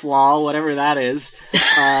 burrito slaw, whatever that is,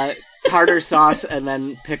 tartar sauce, and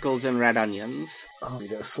then pickles and red onions.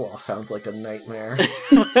 Burrito slaw sounds like a nightmare.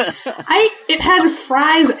 It had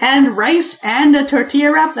fries and rice and a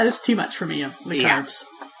tortilla wrap. That is too much for me of the carbs.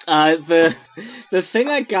 The thing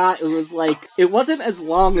I got, it was like, it wasn't as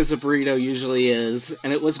long as a burrito usually is,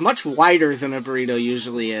 and it was much wider than a burrito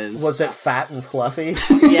usually is. Was it fat and fluffy?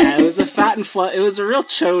 Yeah, it was a fat and fluffy, it was a real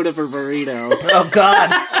chode of a burrito. Oh god!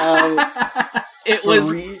 It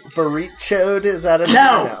was... Burrito-chode? Is that a...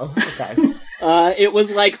 No! Okay. It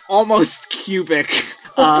was like almost cubic.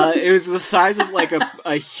 It was the size of like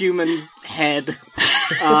a human head.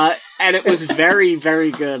 And it was very, very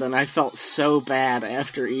good, and I felt so bad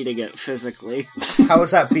after eating it physically. How was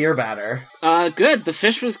that beer batter? Good. The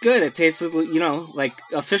fish was good. It tasted, like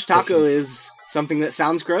a fish taco is something that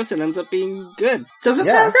sounds gross and ends up being good. Does it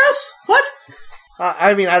sound gross? What?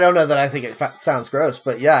 I mean, I don't know that I think it sounds gross,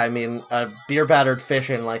 but yeah, I mean, a beer-battered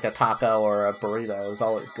fish in, like, a taco or a burrito is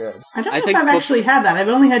always good. I don't know if I've actually had that. I've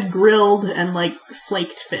only had grilled and, like,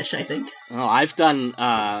 flaked fish, I think. Oh, I've done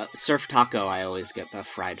surf taco. I always get the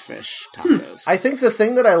fried fish tacos. I think the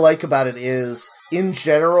thing that I like about it is, in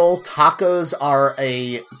general, tacos are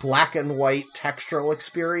a black and white textural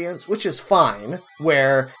experience, which is fine,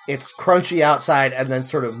 where it's crunchy outside and then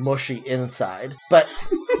sort of mushy inside. But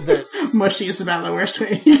the... mushy is about the worst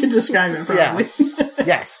way you can describe it, probably. Yeah.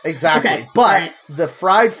 Yes, exactly. Okay, but the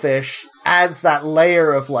fried fish adds that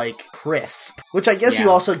layer of, like, crisp, which I guess you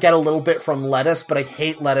also get a little bit from lettuce, but I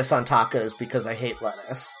hate lettuce on tacos because I hate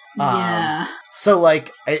lettuce. Yeah. So,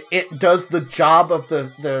 like, it does the job of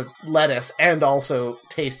the lettuce and also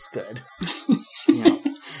tastes good.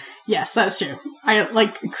 Yes, that's true. I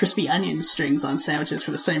like crispy onion strings on sandwiches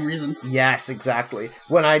for the same reason. Yes, exactly.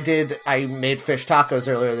 When I made fish tacos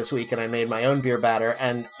earlier this week, and I made my own beer batter,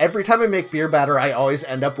 and every time I make beer batter, I always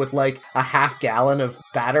end up with, like, a half gallon of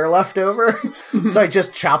batter left over. So I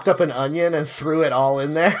just chopped up an onion and threw it all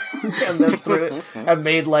in there, and then threw it, and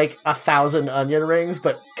made, like, 1,000 onion rings,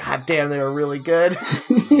 but goddamn, they were really good.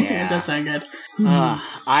 Yeah, it does sound good.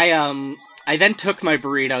 I then took my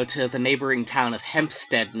burrito to the neighboring town of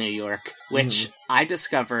Hempstead, New York, which I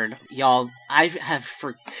discovered, y'all,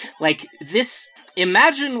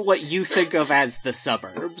 imagine what you think of as the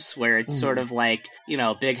suburbs, where it's sort of like,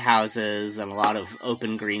 big houses and a lot of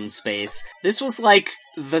open green space. This was like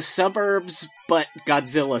the suburbs, but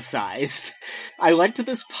Godzilla-sized. I went to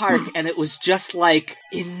this park, and it was just, like,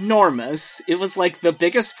 enormous. It was, like, the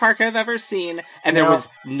biggest park I've ever seen, and there was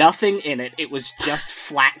nothing in it. It was just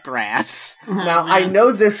flat grass. Now, I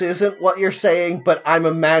know this isn't what you're saying, but I'm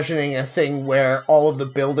imagining a thing where all of the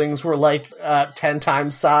buildings were, like, 10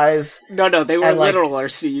 times size. No, they were littler,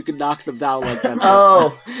 so you could knock them down like that.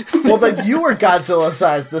 Oh. Well, then you were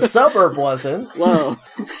Godzilla-sized. The suburb wasn't. Whoa.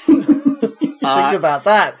 Think about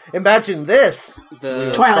that. Imagine this.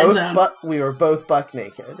 The Twilight Zone. We were both buck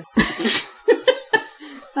naked.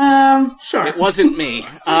 Sure. It wasn't me.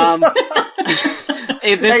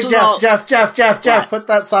 Hey, Jeff, put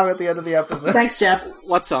that song at the end of the episode. Thanks, Jeff.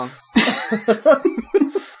 What song?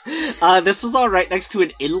 This was all right next to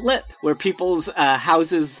an inlet where people's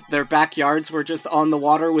houses, their backyards were just on the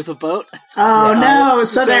water with a boat. Oh no!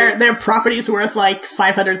 So their property's worth like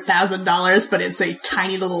 $500,000, but it's a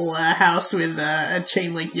tiny little house with a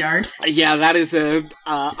chain link yard. Yeah, that is a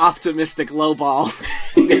optimistic lowball.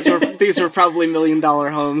 these were probably $1 million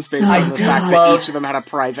homes based on the fact that each of them had a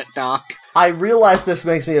private dock. I realize this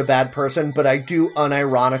makes me a bad person, but I do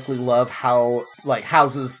unironically love how, like,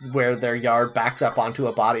 houses where their yard backs up onto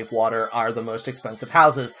a body of water are the most expensive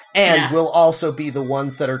houses, and will also be the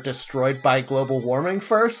ones that are destroyed by global warming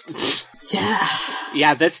first. Yeah.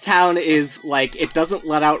 Yeah, this town is, like, it doesn't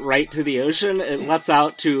let out right to the ocean, it lets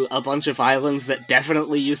out to a bunch of islands that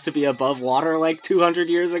definitely used to be above water, like, 200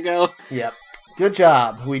 years ago. Yep. Good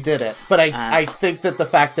job. We did it. But I think that the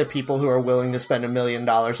fact that people who are willing to spend $1 million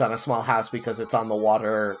on a small house because it's on the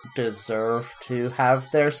water deserve to have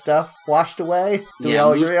their stuff washed away. Do we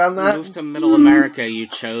all agree on that? Move to Middle America, you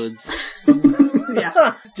chodes.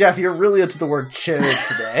 Yeah. Jeff, you're really into the word chode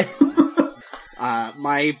today.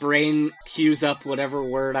 My brain cues up whatever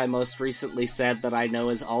word I most recently said that I know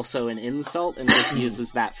is also an insult, and just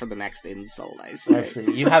uses that for the next insult I say. I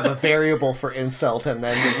see. You have a variable for insult, and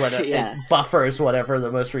then it buffers whatever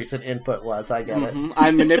the most recent input was. I get it. I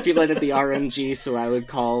manipulated the RNG, so I would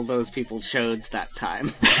call those people chodes that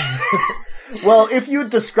time. Well, if you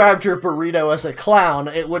described your burrito as a clown,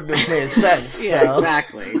 it wouldn't have made sense. Yeah,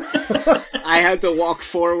 exactly. I had to walk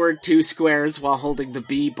forward 2 squares while holding the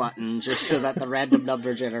B button just so that the random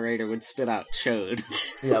number generator would spit out chode.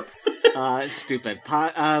 Yep. Stupid.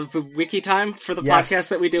 Wiki time for the podcast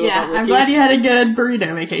that we do about wikis? I'm glad you had a good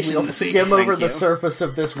burrito vacation this week. Skim over the surface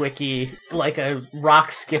of this wiki like a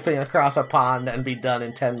rock skipping across a pond and be done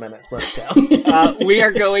in 10 minutes. Let's go. We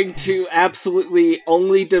are going to absolutely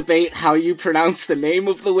only debate how you pronounce the name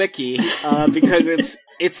of the wiki, because it's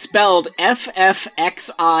spelled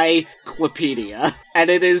FFXI-clopedia, and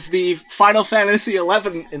it is the Final Fantasy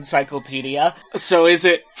XI encyclopedia. So is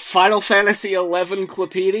it Final Fantasy XI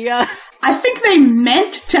Clopedia? I think they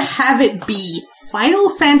meant to have it be Final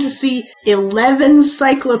Fantasy XI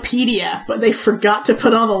Cyclopedia, but they forgot to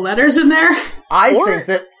put all the letters in there.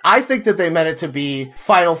 I think that they meant it to be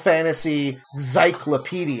Final Fantasy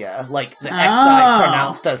Zyclopedia, like the XI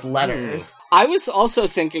pronounced as letters. I was also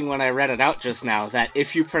thinking when I read it out just now that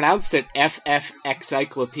if you pronounced it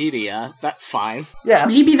FFXcyclopedia, that's fine. Yeah.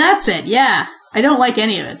 Maybe that's it, yeah. I don't like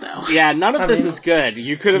any of it, though. Yeah, none of this is good.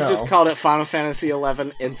 You could have just called it Final Fantasy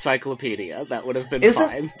XI Encyclopedia. That would have been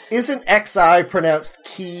fine. Isn't XI pronounced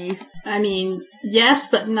key? I mean, yes,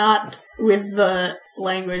 but not with the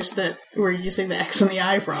language that we're using the X and the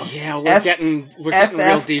I from. Yeah, we're getting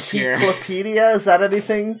real deep here. Keyclopedia? Is that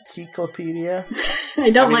anything? Keyclopedia?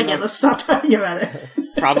 I don't like it. Let's stop talking about it.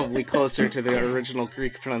 Probably closer to the original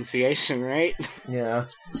Greek pronunciation, right? Yeah.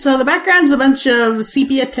 So the background's a bunch of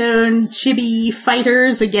sepia-toned chibi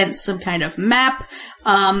fighters against some kind of map.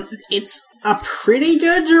 It's a pretty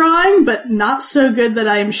good drawing, but not so good that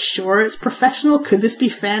I'm sure it's professional. Could this be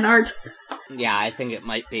fan art? Yeah, I think it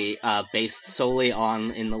might be based solely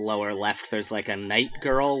on, in the lower left, there's like a knight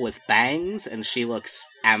girl with bangs, and she looks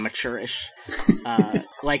amateurish.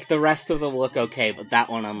 Like, the rest of them look okay, but that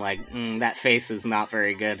one I'm like, that face is not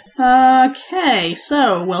very good. Okay,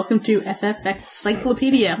 so welcome to FFX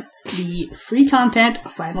Cyclopedia, the free content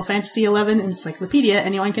Final Fantasy XI encyclopedia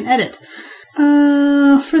anyone can edit.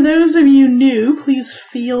 For those of you new, please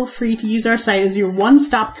feel free to use our site as your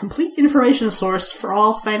one-stop complete information source for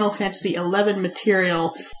all Final Fantasy XI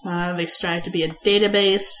material. They strive to be a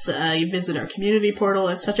database, you visit our community portal,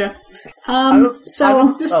 etc. I'm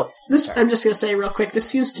just gonna say real quick, this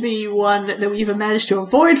seems to be one that we've managed to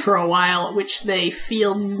avoid for a while, which they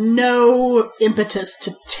feel no impetus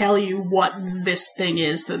to tell you what this thing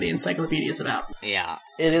is that the encyclopedia is about. Yeah.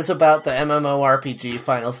 It is about the MMORPG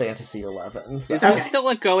Final Fantasy XI. Is it still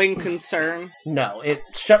a going concern? No, it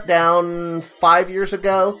shut down 5 years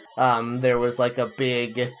ago. There was like a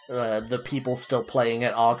big, the people still playing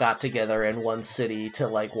it all got together in one city to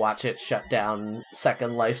like watch it shut down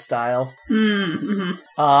Second Lifestyle.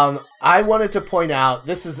 Mm-hmm. I wanted to point out,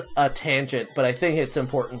 this is a tangent, but I think it's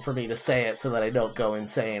important for me to say it so that I don't go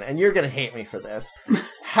insane, and you're gonna hate me for this.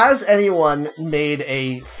 Has anyone made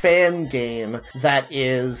a fan game that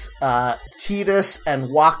is Tidus and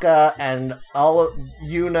Wakka and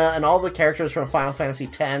Yuna and all the characters from Final Fantasy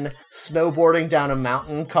X snowboarding down a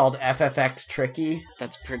mountain called FFX Tricky?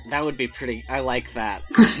 That would be pretty. I like that.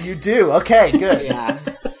 You do? Okay, good. Yeah.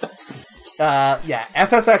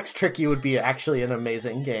 FFX Tricky would be actually an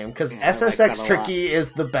amazing game, because SSX Tricky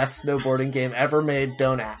is the best snowboarding game ever made,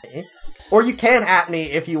 don't at me. Or you can at me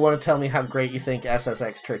if you want to tell me how great you think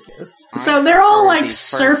SSX Trick is. So they're all like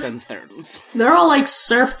first and thirds. They're all like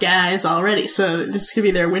surf guys already. So this could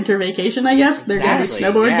be their winter vacation, I guess. They're going to be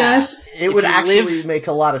snowboard guys. It would actually make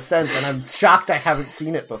a lot of sense, and I'm shocked I haven't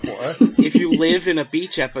seen it before. If you live in a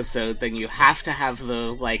beach episode, then you have to have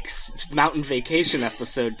the mountain vacation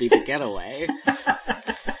episode be the getaway.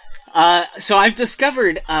 So I've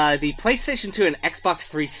discovered the PlayStation 2 and Xbox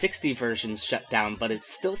 360 versions shut down, but it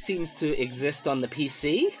still seems to exist on the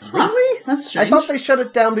PC. Really? That's strange. I thought they shut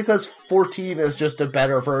it down because 14 is just a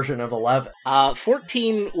better version of 11.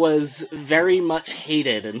 14 was very much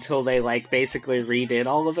hated until they basically redid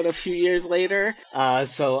all of it a few years later.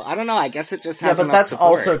 So I don't know, I guess it just has enough that's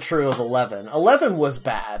support. Also true of 11. 11 was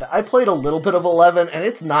bad. I played a little bit of 11, and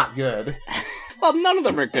it's not good. Well, none of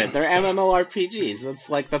them are good. They're MMORPGs. That's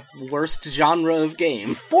the worst genre of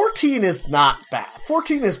game. 14 is not bad.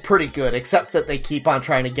 14 is pretty good, except that they keep on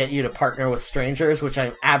trying to get you to partner with strangers, which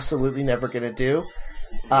I'm absolutely never going to do.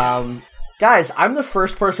 Guys, I'm the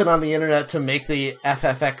first person on the internet to make the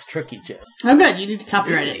FFX Tricky joke. Oh, good. You need to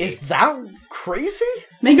copyright it. Is that crazy?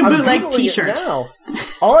 Make a bootleg t-shirt. Now.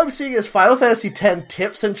 All I'm seeing is Final Fantasy X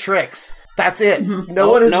tips and tricks. That's it. No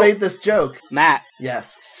one has made this joke. Matt.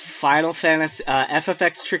 Yes. Final Fantasy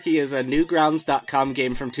FFX Tricky is a Newgrounds.com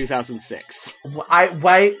game from 2006. I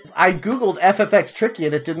googled FFX Tricky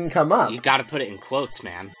and it didn't come up. You gotta put it in quotes,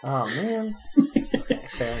 man. Oh, man. Okay,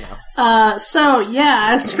 fair enough.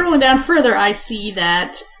 Scrolling down further, I see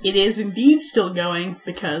that it is indeed still going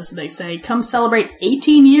because they say, come celebrate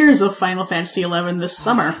 18 years of Final Fantasy XI this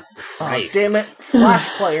summer. Oh, damn it. Flash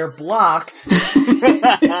player blocked.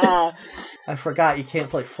 I forgot you can't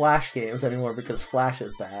play Flash games anymore because Flash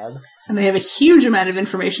is bad. And they have a huge amount of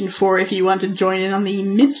information for if you want to join in on the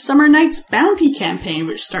Midsummer Night's Bounty campaign,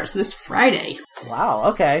 which starts this Friday. Wow,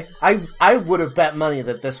 okay. I would have bet money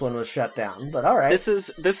that this one was shut down, but alright. This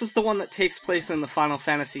is the one that takes place in the Final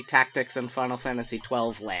Fantasy Tactics and Final Fantasy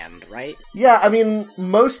XII land, right? Yeah, I mean,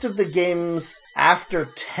 most of the games after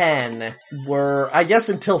 10 were, I guess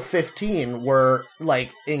until 15, were,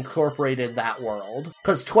 incorporated that world.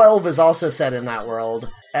 Because 12 is also set in that world.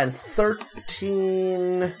 And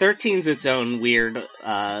 13... 13's its own weird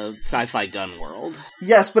sci-fi gun world.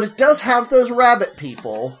 Yes, but it does have those rabbit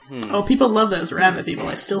people. Oh, people love those rabbit people.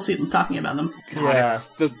 I still see them talking about them. God, yeah. It's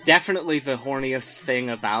definitely the horniest thing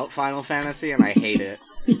about Final Fantasy, and I hate it.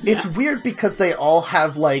 Yeah. It's weird because they all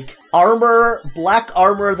have, armor, black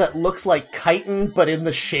armor that looks like chitin, but in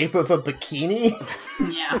the shape of a bikini.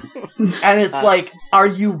 Yeah. And it's are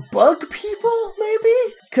you bug people,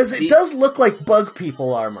 maybe? Because it does look like bug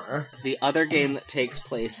people armor. The other game that takes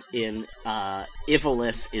place in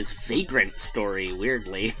Ivalice is Vagrant Story,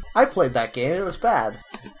 weirdly. I played that game, it was bad.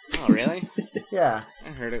 Oh, really? Yeah. I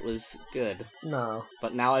heard it was good. No.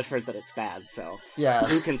 But now I've heard that it's bad, so... Yeah.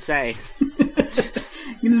 Who can say?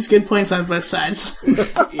 There's good points on both sides.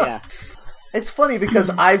 Yeah. It's funny because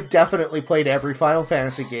I've definitely played every Final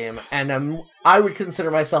Fantasy game, and I would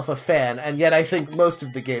consider myself a fan, and yet I think most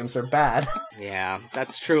of the games are bad. Yeah,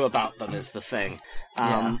 that's true about them is the thing.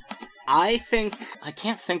 Yeah. I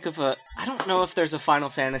can't think of I don't know if there's a Final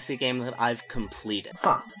Fantasy game that I've completed.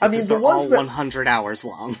 Huh. I mean, the ones all 100 hours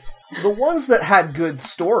long. The ones that had good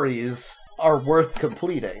stories are worth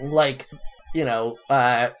completing.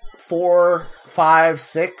 4, 5,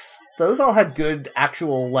 6, those all had good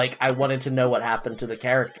actual, I wanted to know what happened to the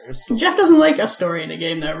characters. Jeff doesn't like a story in a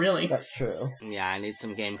game, though, really. That's true. Yeah, I need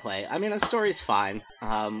some gameplay. I mean, a story's fine.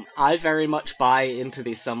 I very much buy into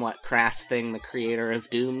the somewhat crass thing the creator of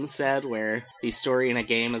Doom said, where the story in a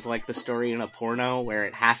game is like the story in a porno, where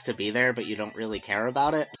it has to be there, but you don't really care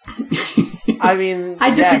about it. I mean,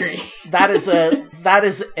 I disagree. Yes, that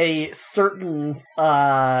is a certain,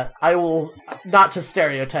 I will, not to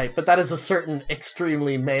stereotype, but that is a certain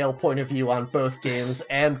extremely male point of view on both games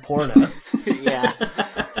and pornos. Yeah.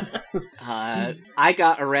 I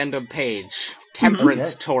got a random page.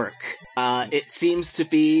 Temperance Torque. It seems to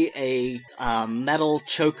be a metal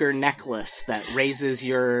choker necklace that raises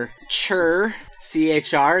your CHR,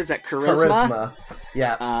 C-H-R, is that charisma?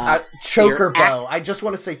 Yeah. Choker bow. I just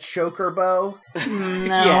want to say choker bow. No,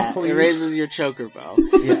 yeah, please. It raises your choker bow.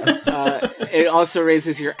 Yes. It also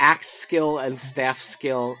raises your axe skill and staff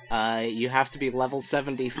skill. You have to be level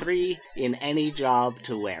 73 in any job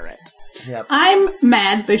to wear it. Yep. I'm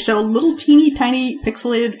mad they show a little teeny tiny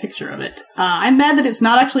pixelated picture of it. I'm mad that it's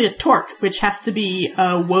not actually a torque, which has to be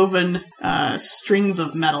woven strings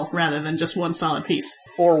of metal rather than just one solid piece.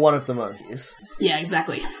 Or one of the monkeys. Yeah,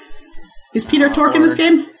 exactly. Is Peter Torque in this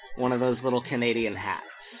game? One of those little Canadian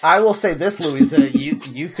hats. I will say this, Louisa,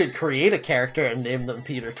 you could create a character and name them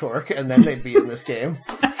Peter Torque, and then they'd be in this game.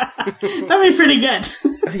 That'd be pretty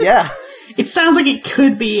good. Yeah. It sounds like it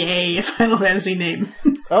could be a Final Fantasy name.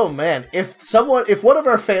 Oh man, if one of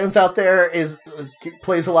our fans out there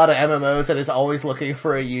plays a lot of MMOs and is always looking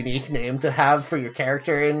for a unique name to have for your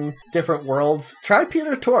character in different worlds, try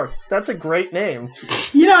Peter Tork. That's a great name.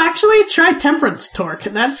 Actually, try Temperance Torque.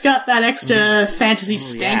 That's got that extra fantasy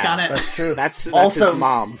stank on it. That's true. That's also his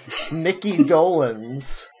mom. Mickey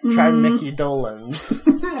Dolans. Try Mickey Dolans.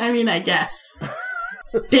 I mean, I guess.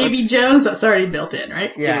 Davy Jones, that's already built in,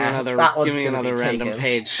 right? Yeah, give me another random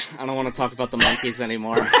page. I don't want to talk about the monkeys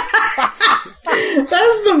anymore. That's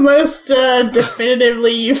the most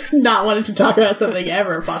definitively not wanted to talk about something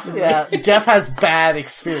ever, possibly. Yeah, Jeff has bad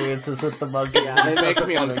experiences with the monkeys. Yeah, they make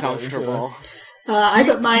me uncomfortable. I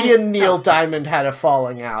put mine. He and Neil Diamond had a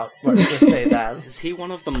falling out. Let's just say that. Is he one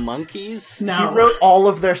of the monkeys? No. He wrote all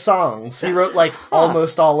of their songs. He wrote,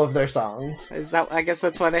 almost all of their songs. I guess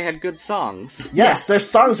that's why they had good songs. Yes, their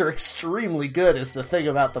songs are extremely good, is the thing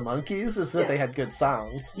about the monkeys, is that they had good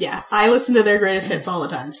songs. Yeah, I listen to their greatest hits all the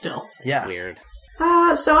time, still. Yeah. Weird.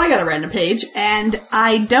 So I got a random page, and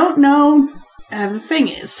I don't know... the thing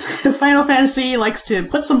is, Final Fantasy likes to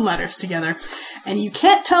put some letters together, and you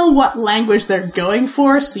can't tell what language they're going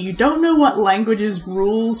for, so you don't know what language's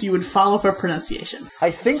rules you would follow for pronunciation. I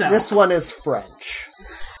think this one is French.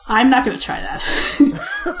 I'm not going to try that.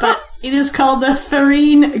 But it is called the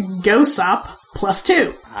Farine Gosop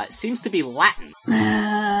 +2. It seems to be Latin.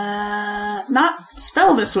 Not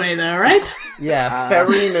spelled this way, though, right? Yeah,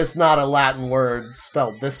 farine is not a Latin word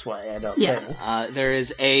spelled this way, I don't think. There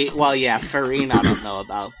is farine I don't know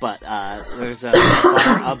about, but there's a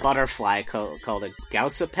butterfly called a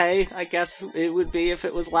gaussipe, I guess it would be if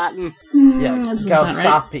it was Latin. Yeah,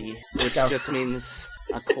 gaussipe. Which just means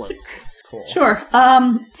a cloak. Cool. Sure.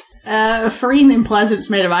 Farine implies that it's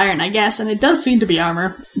made of iron, I guess, and it does seem to be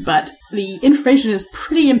armor, but the information is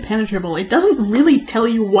pretty impenetrable. It doesn't really tell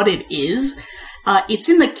you what it is. It's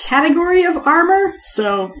in the category of armor,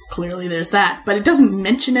 so clearly there's that, but it doesn't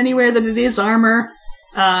mention anywhere that it is armor.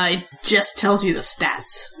 It just tells you the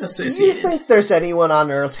stats associated. Do you think there's anyone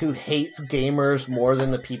on Earth who hates gamers more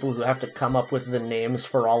than the people who have to come up with the names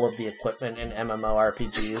for all of the equipment in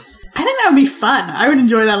MMORPGs? I think that would be fun. I would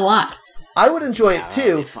enjoy that a lot. I would enjoy it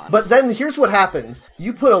too, but then here's what happens.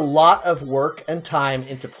 You put a lot of work and time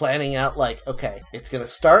into planning out, okay, it's gonna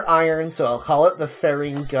start iron, so I'll call it the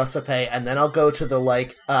Farine Gaussipe, and then I'll go to the,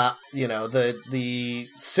 the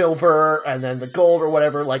silver, and then the gold, or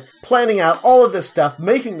whatever, planning out all of this stuff,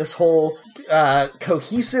 making this whole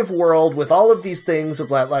cohesive world with all of these things of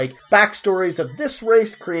backstories of this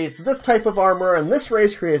race creates this type of armor, and this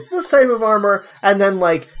race creates this type of armor, and then,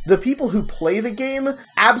 the people who play the game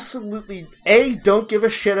absolutely, A, don't give a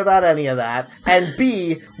shit about any of that, and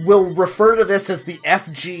B, will refer to this as the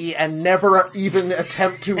FG and never even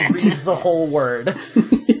attempt to read the whole word.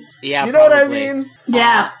 Yeah, you know probably. what I mean?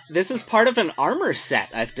 Yeah. This is part of an armor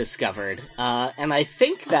set I've discovered. And I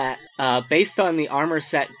think that, based on the armor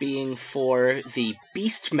set being for the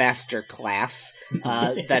Beastmaster class,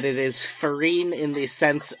 that it is Farine in the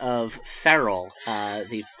sense of feral.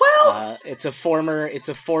 It's a former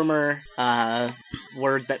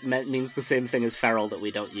word that means the same thing as feral that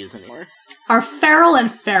we don't use anymore. Are feral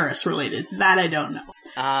and Ferris related? That I don't know.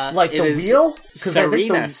 The wheel? Because I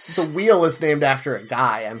think Farinus. the wheel is named after a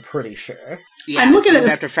guy, I'm pretty sure. Yeah, I'm looking at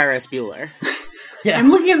this after Ferris Bueller. Yeah. I'm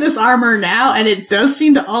looking at this armor now, and it does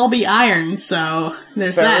seem to all be iron, so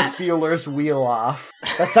there's Ferris that. Bueller's Wheel Off.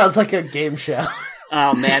 That sounds like a game show.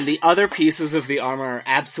 Oh man, the other pieces of the armor are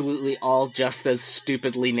absolutely all just as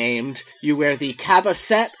stupidly named. You wear the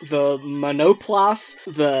Cabasset, the Monoplas,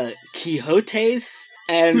 the Quixotes,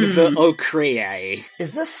 and the Ocreae.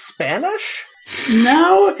 Is this Spanish?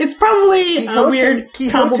 No, it's probably a weird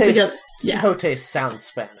cobbled together. Yeah. Quixote sounds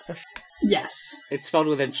Spanish. Yes. It's spelled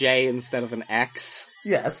with a J instead of an X.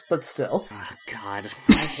 Yes, but still. Oh god,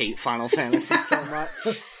 I hate Final Fantasy so much.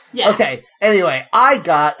 Yeah. Okay, anyway, I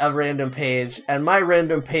got a random page, and my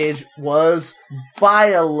random page was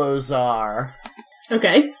Biolozar.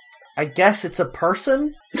 Okay. I guess it's a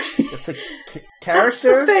person? It's a That's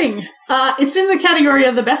character? the thing. It's in the category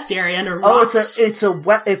of the bestiary under rocks. It's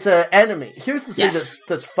a enemy. Here's the thing Yes.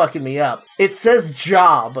 that's fucking me up. It says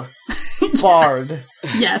job. Bard.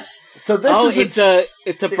 Yes. So this is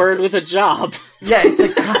it's a bird with a job. Yeah,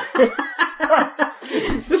 it's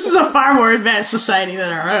This is a far more advanced society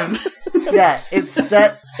than our own. yeah, it's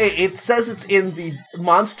set. It says it's in the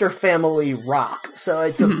monster family rock, so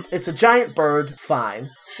it's a giant bird. Fine.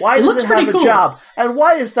 Why does looks it have pretty a cool. job? And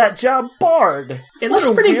why is that job Bard? It What looks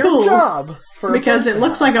a pretty weird cool job for a because bird it to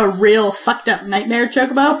looks have. like a real fucked up nightmare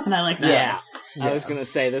chocobo, and I like that. Yeah. I was gonna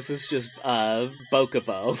say, this is just,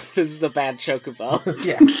 Bokobo. This is the bad Chocobo.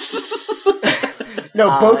 Yes.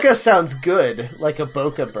 No, Boca sounds good, like a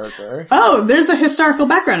Boca burger. Oh, there's a historical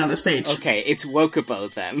background on this page. Okay, it's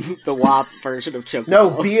Wokobo then, the WAP version of Chocobo.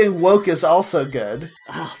 No, being woke is also good.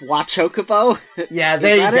 Wa Chocobo? Yeah,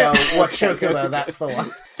 there you go. it? What Chocobo, that's the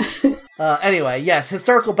one. Anyway, yes,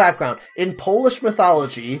 historical background. In Polish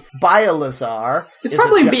mythology, Bialazar... It's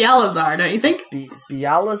probably Bialazar, don't you think?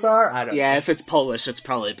 Bialazar? I don't know. Yeah, if it's Polish, it's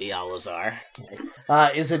probably Bialazar.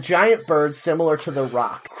 Is a giant bird similar to the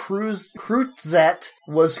rock. Krutzet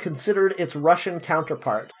was considered its Russian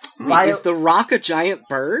counterpart. Is the rock a giant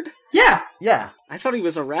bird? Yeah. Yeah. I thought he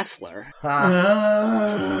was a wrestler.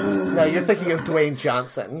 No, you're thinking of Dwayne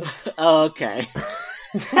Johnson. Oh, okay.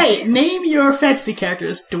 Hey, name your fantasy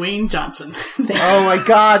characters Dwayne Johnson. Oh my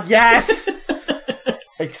god, yes!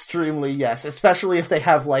 Extremely yes, especially if they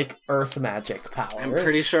have, like, earth magic powers. I'm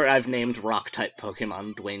pretty sure I've named rock-type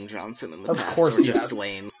Pokemon Dwayne Johnson in the past. Of course or you just have.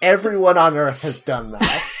 Dwayne. Everyone on Earth has done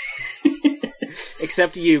that.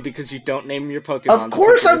 Except you, because you don't name your Pokemon. Of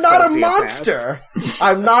course I'm not a sociopath. monster!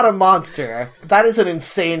 I'm not a monster. That is an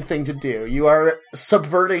insane thing to do. You are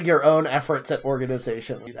subverting your own efforts at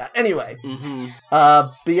organization like that. Anyway,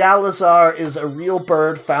 Bialazar is a real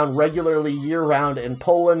bird found regularly year-round in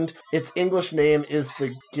Poland. Its English name is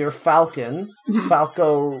the gyrfalcon,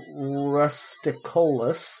 Falco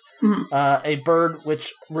rusticolus, a bird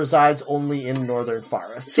which resides only in northern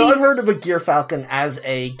forests. So I've heard of a gyrfalcon as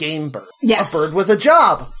a game bird. Yes. A bird with a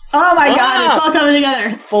job. Oh my god, it's all coming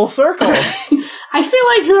together. Full circle. I feel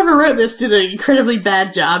like whoever wrote this did an incredibly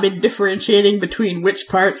bad job in differentiating between which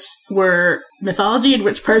parts were mythology and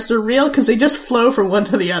which parts were real, because they just flow from one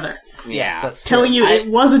to the other. Yeah. That's true. Telling you it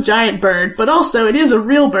was a giant bird, but also it is a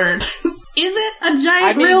real bird. Is it a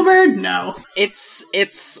giant real bird? No.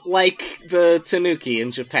 It's like the tanuki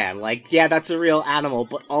in Japan. Like, yeah, that's a real animal,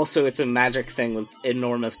 but also it's a magic thing with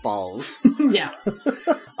enormous balls. Yeah.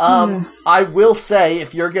 I will say,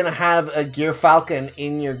 if you're gonna have a gyrfalcon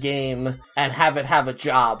in your game and have it have a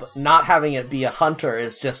job, not having it be a hunter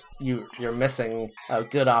is just, you're missing a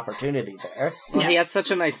good opportunity there. Well, he has such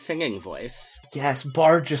a nice singing voice. Yes,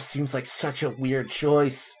 Bard just seems like such a weird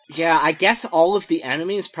choice. Yeah, I guess all of the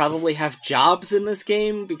enemies probably have jobs in this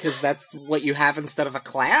game, because that's what you have instead of a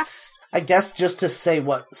class? I guess just to say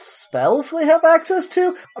what spells they have access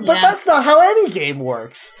to, but Yeah. that's not how any game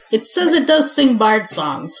works. It says it does sing bard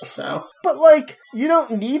songs, so... But, like, you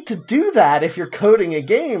don't need to do that if you're coding a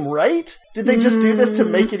game, right? Did they just do this to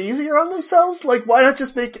make it easier on themselves? Like, why not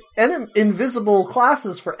just make invisible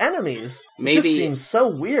classes for enemies? It just seems so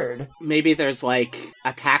weird. Maybe there's, like,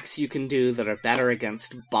 attacks you can do that are better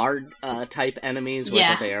against bard-type enemies,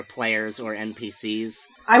 whether they are players or NPCs.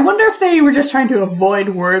 I wonder if they were just trying to avoid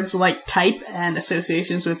words like type and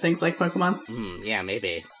associations with things like Pokemon. Yeah,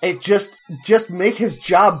 maybe. It just make his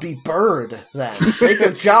job be bird, then. Make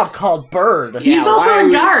a job called bird. He's also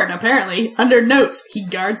a guard, apparently. Under notes, he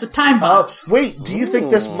guards a time box. Wait, do you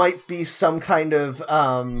think this might be some kind of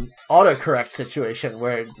autocorrect situation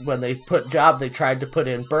where when they put job, they tried to put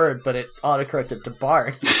in bird, but it autocorrected to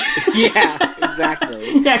bard? Yeah,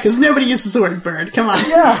 exactly. Yeah, because nobody uses the word bird. Come on,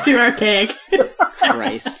 it's too archaic.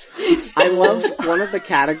 Christ. I love one of the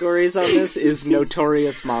categories on this is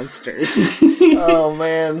Notorious Monsters. Oh,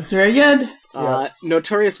 man. It's very good.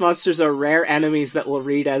 Notorious Monsters are rare enemies that will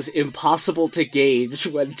read as impossible to gauge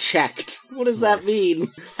when checked. What does that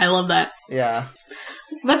mean? I love that. Yeah.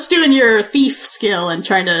 That's doing your thief skill and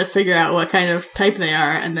trying to figure out what kind of type they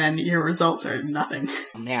are, and then your results are nothing.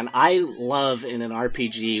 Man, I love in an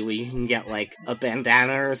RPG where you can get, like, a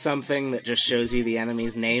bandana or something that just shows you the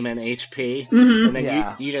enemy's name and HP, and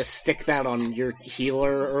then you just stick that on your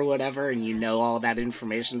healer or whatever, and you know all that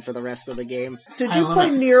information for the rest of the game. Did you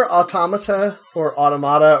play Nier Automata, or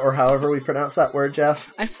Automata, or however we pronounce that word,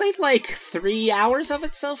 Jeff? I've played, like, 3 hours of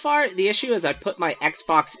it so far. The issue is I put my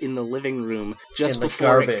Xbox in the living room just before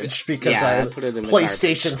garbage, because I put it in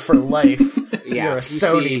PlayStation for life. Yeah, You're a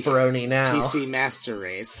Sony brony now. PC Master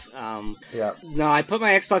Race. No, I put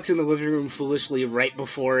my Xbox in the living room foolishly right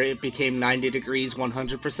before it became 90 degrees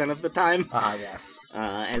 100% of the time. Ah, yes.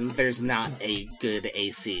 And there's not a good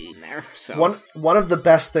AC in there. So one of the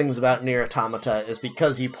best things about Nier Automata is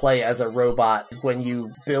because you play as a robot. When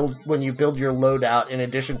you build your loadout, in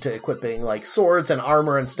addition to equipping like swords and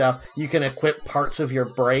armor and stuff, you can equip parts of your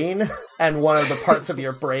brain. And one of the parts of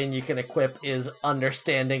your brain you can equip is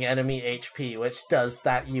understanding enemy HP, which does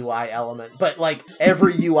that UI element. But like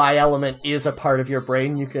every UI element is a part of your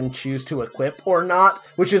brain you can choose to equip or not,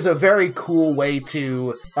 which is a very cool way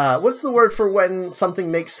to what's the word for when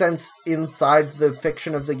something makes sense inside the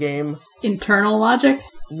fiction of the game? Internal logic?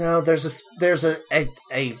 No, there's a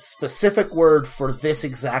specific word for this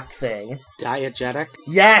exact thing. Diegetic?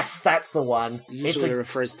 Yes, that's the one. Usually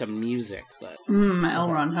refers to music, but... L.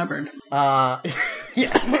 Ron Hubbard.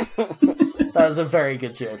 Yes. That was a very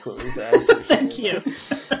good joke, Louisa. Thank you.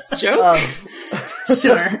 Joke?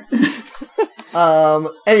 Sure.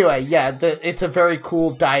 Anyway, yeah, it's a very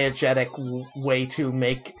cool diegetic way to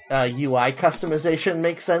make UI customization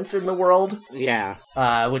make sense in the world. Yeah.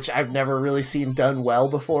 Which I've never really seen done well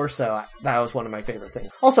before, so that was one of my favorite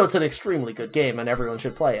things. Also, it's an extremely good game, and everyone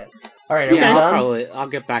should play it. All right, I'll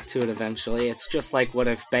get back to it eventually. It's just like what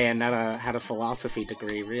if Bayonetta had a philosophy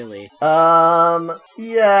degree, really.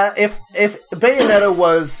 Yeah, if Bayonetta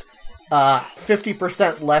was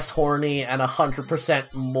 50% less horny and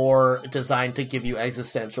 100% more designed to give you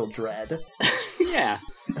existential dread. Yeah.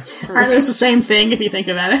 Aren't those the same thing if you think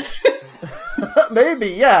about it? Maybe,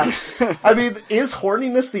 yeah. I mean, is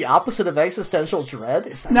horniness the opposite of existential dread?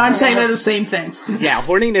 No, I'm saying they're the same thing. Yeah,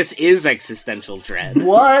 horniness is existential dread.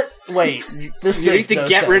 What? Wait, this You need to get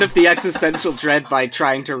sense. rid of the existential dread by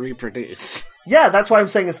trying to reproduce. Yeah, that's why I'm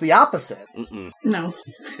saying it's the opposite. No.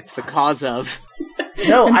 It's the cause of...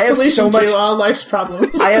 No, I have so much... to all life's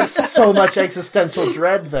problems. I have so much existential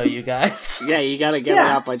dread, though, you guys. Yeah, you gotta get it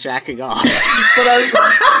out by jacking off. But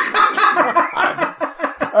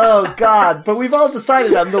oh, God. But we've all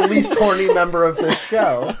decided I'm the least horny member of this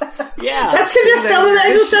show. Yeah. That's because you're filled with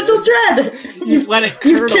existential dread. You've let it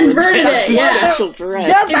You've converted it, yeah. Existential dread.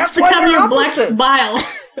 Yeah, that's It's become your opposite. black bile.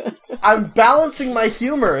 I'm balancing my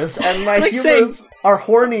humors, and my like humors are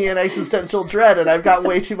horny and existential dread, and I've got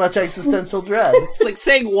way too much existential dread. It's like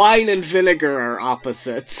saying wine and vinegar are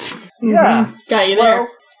opposites. Yeah. Got you there. Well,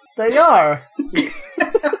 they are.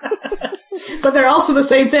 But they're also the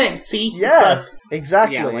same thing, see? Yeah,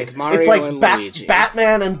 exactly. Yeah, like Mario it's like and Luigi.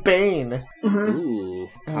 Batman and Bane. Ooh,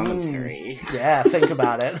 commentary. Yeah, think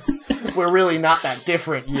about it. We're really not that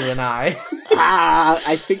different, you and I.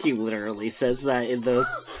 I think he literally says that in the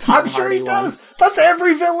Tom I'm sure Hardy he does. one. That's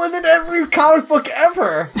every villain in every comic book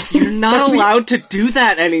ever. You're not allowed to do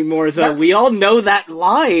that anymore, though. We all know that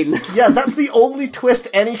line. Yeah, that's the only twist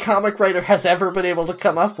any comic writer has ever been able to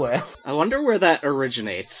come up with. I wonder where that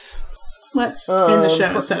originates. Let's end the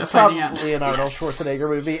show instead of finding out. Probably an Arnold Schwarzenegger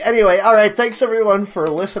movie. Anyway, alright, thanks everyone for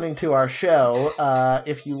listening to our show.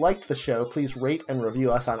 If you liked the show, please rate and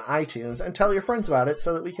review us on iTunes and tell your friends about it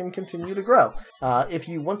so that we can continue to grow. If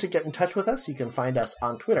you want to get in touch with us, you can find us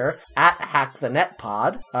on Twitter at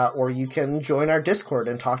HackTheNetPod, or you can join our Discord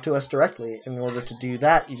and talk to us directly. In order to do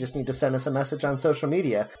that, you just need to send us a message on social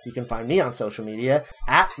media. You can find me on social media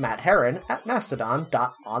at Matt Herron at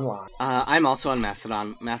mastodon.online. I'm also on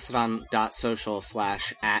Mastodon,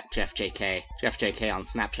 mastodon.social/@JeffJK. JeffJK on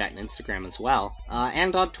Snapchat and Instagram as well.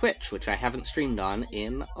 And on Twitch, which I haven't streamed on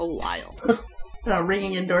in a while.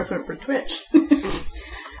 Ringing endorsement for Twitch.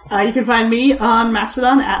 You can find me on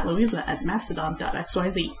Mastodon at Louisa at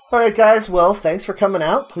mastodon.xyz. Alright guys, well, thanks for coming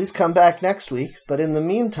out. Please come back next week. But in the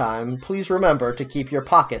meantime, please remember to keep your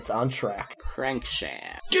pockets on track.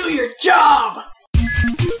 Crankshaft. Do your job!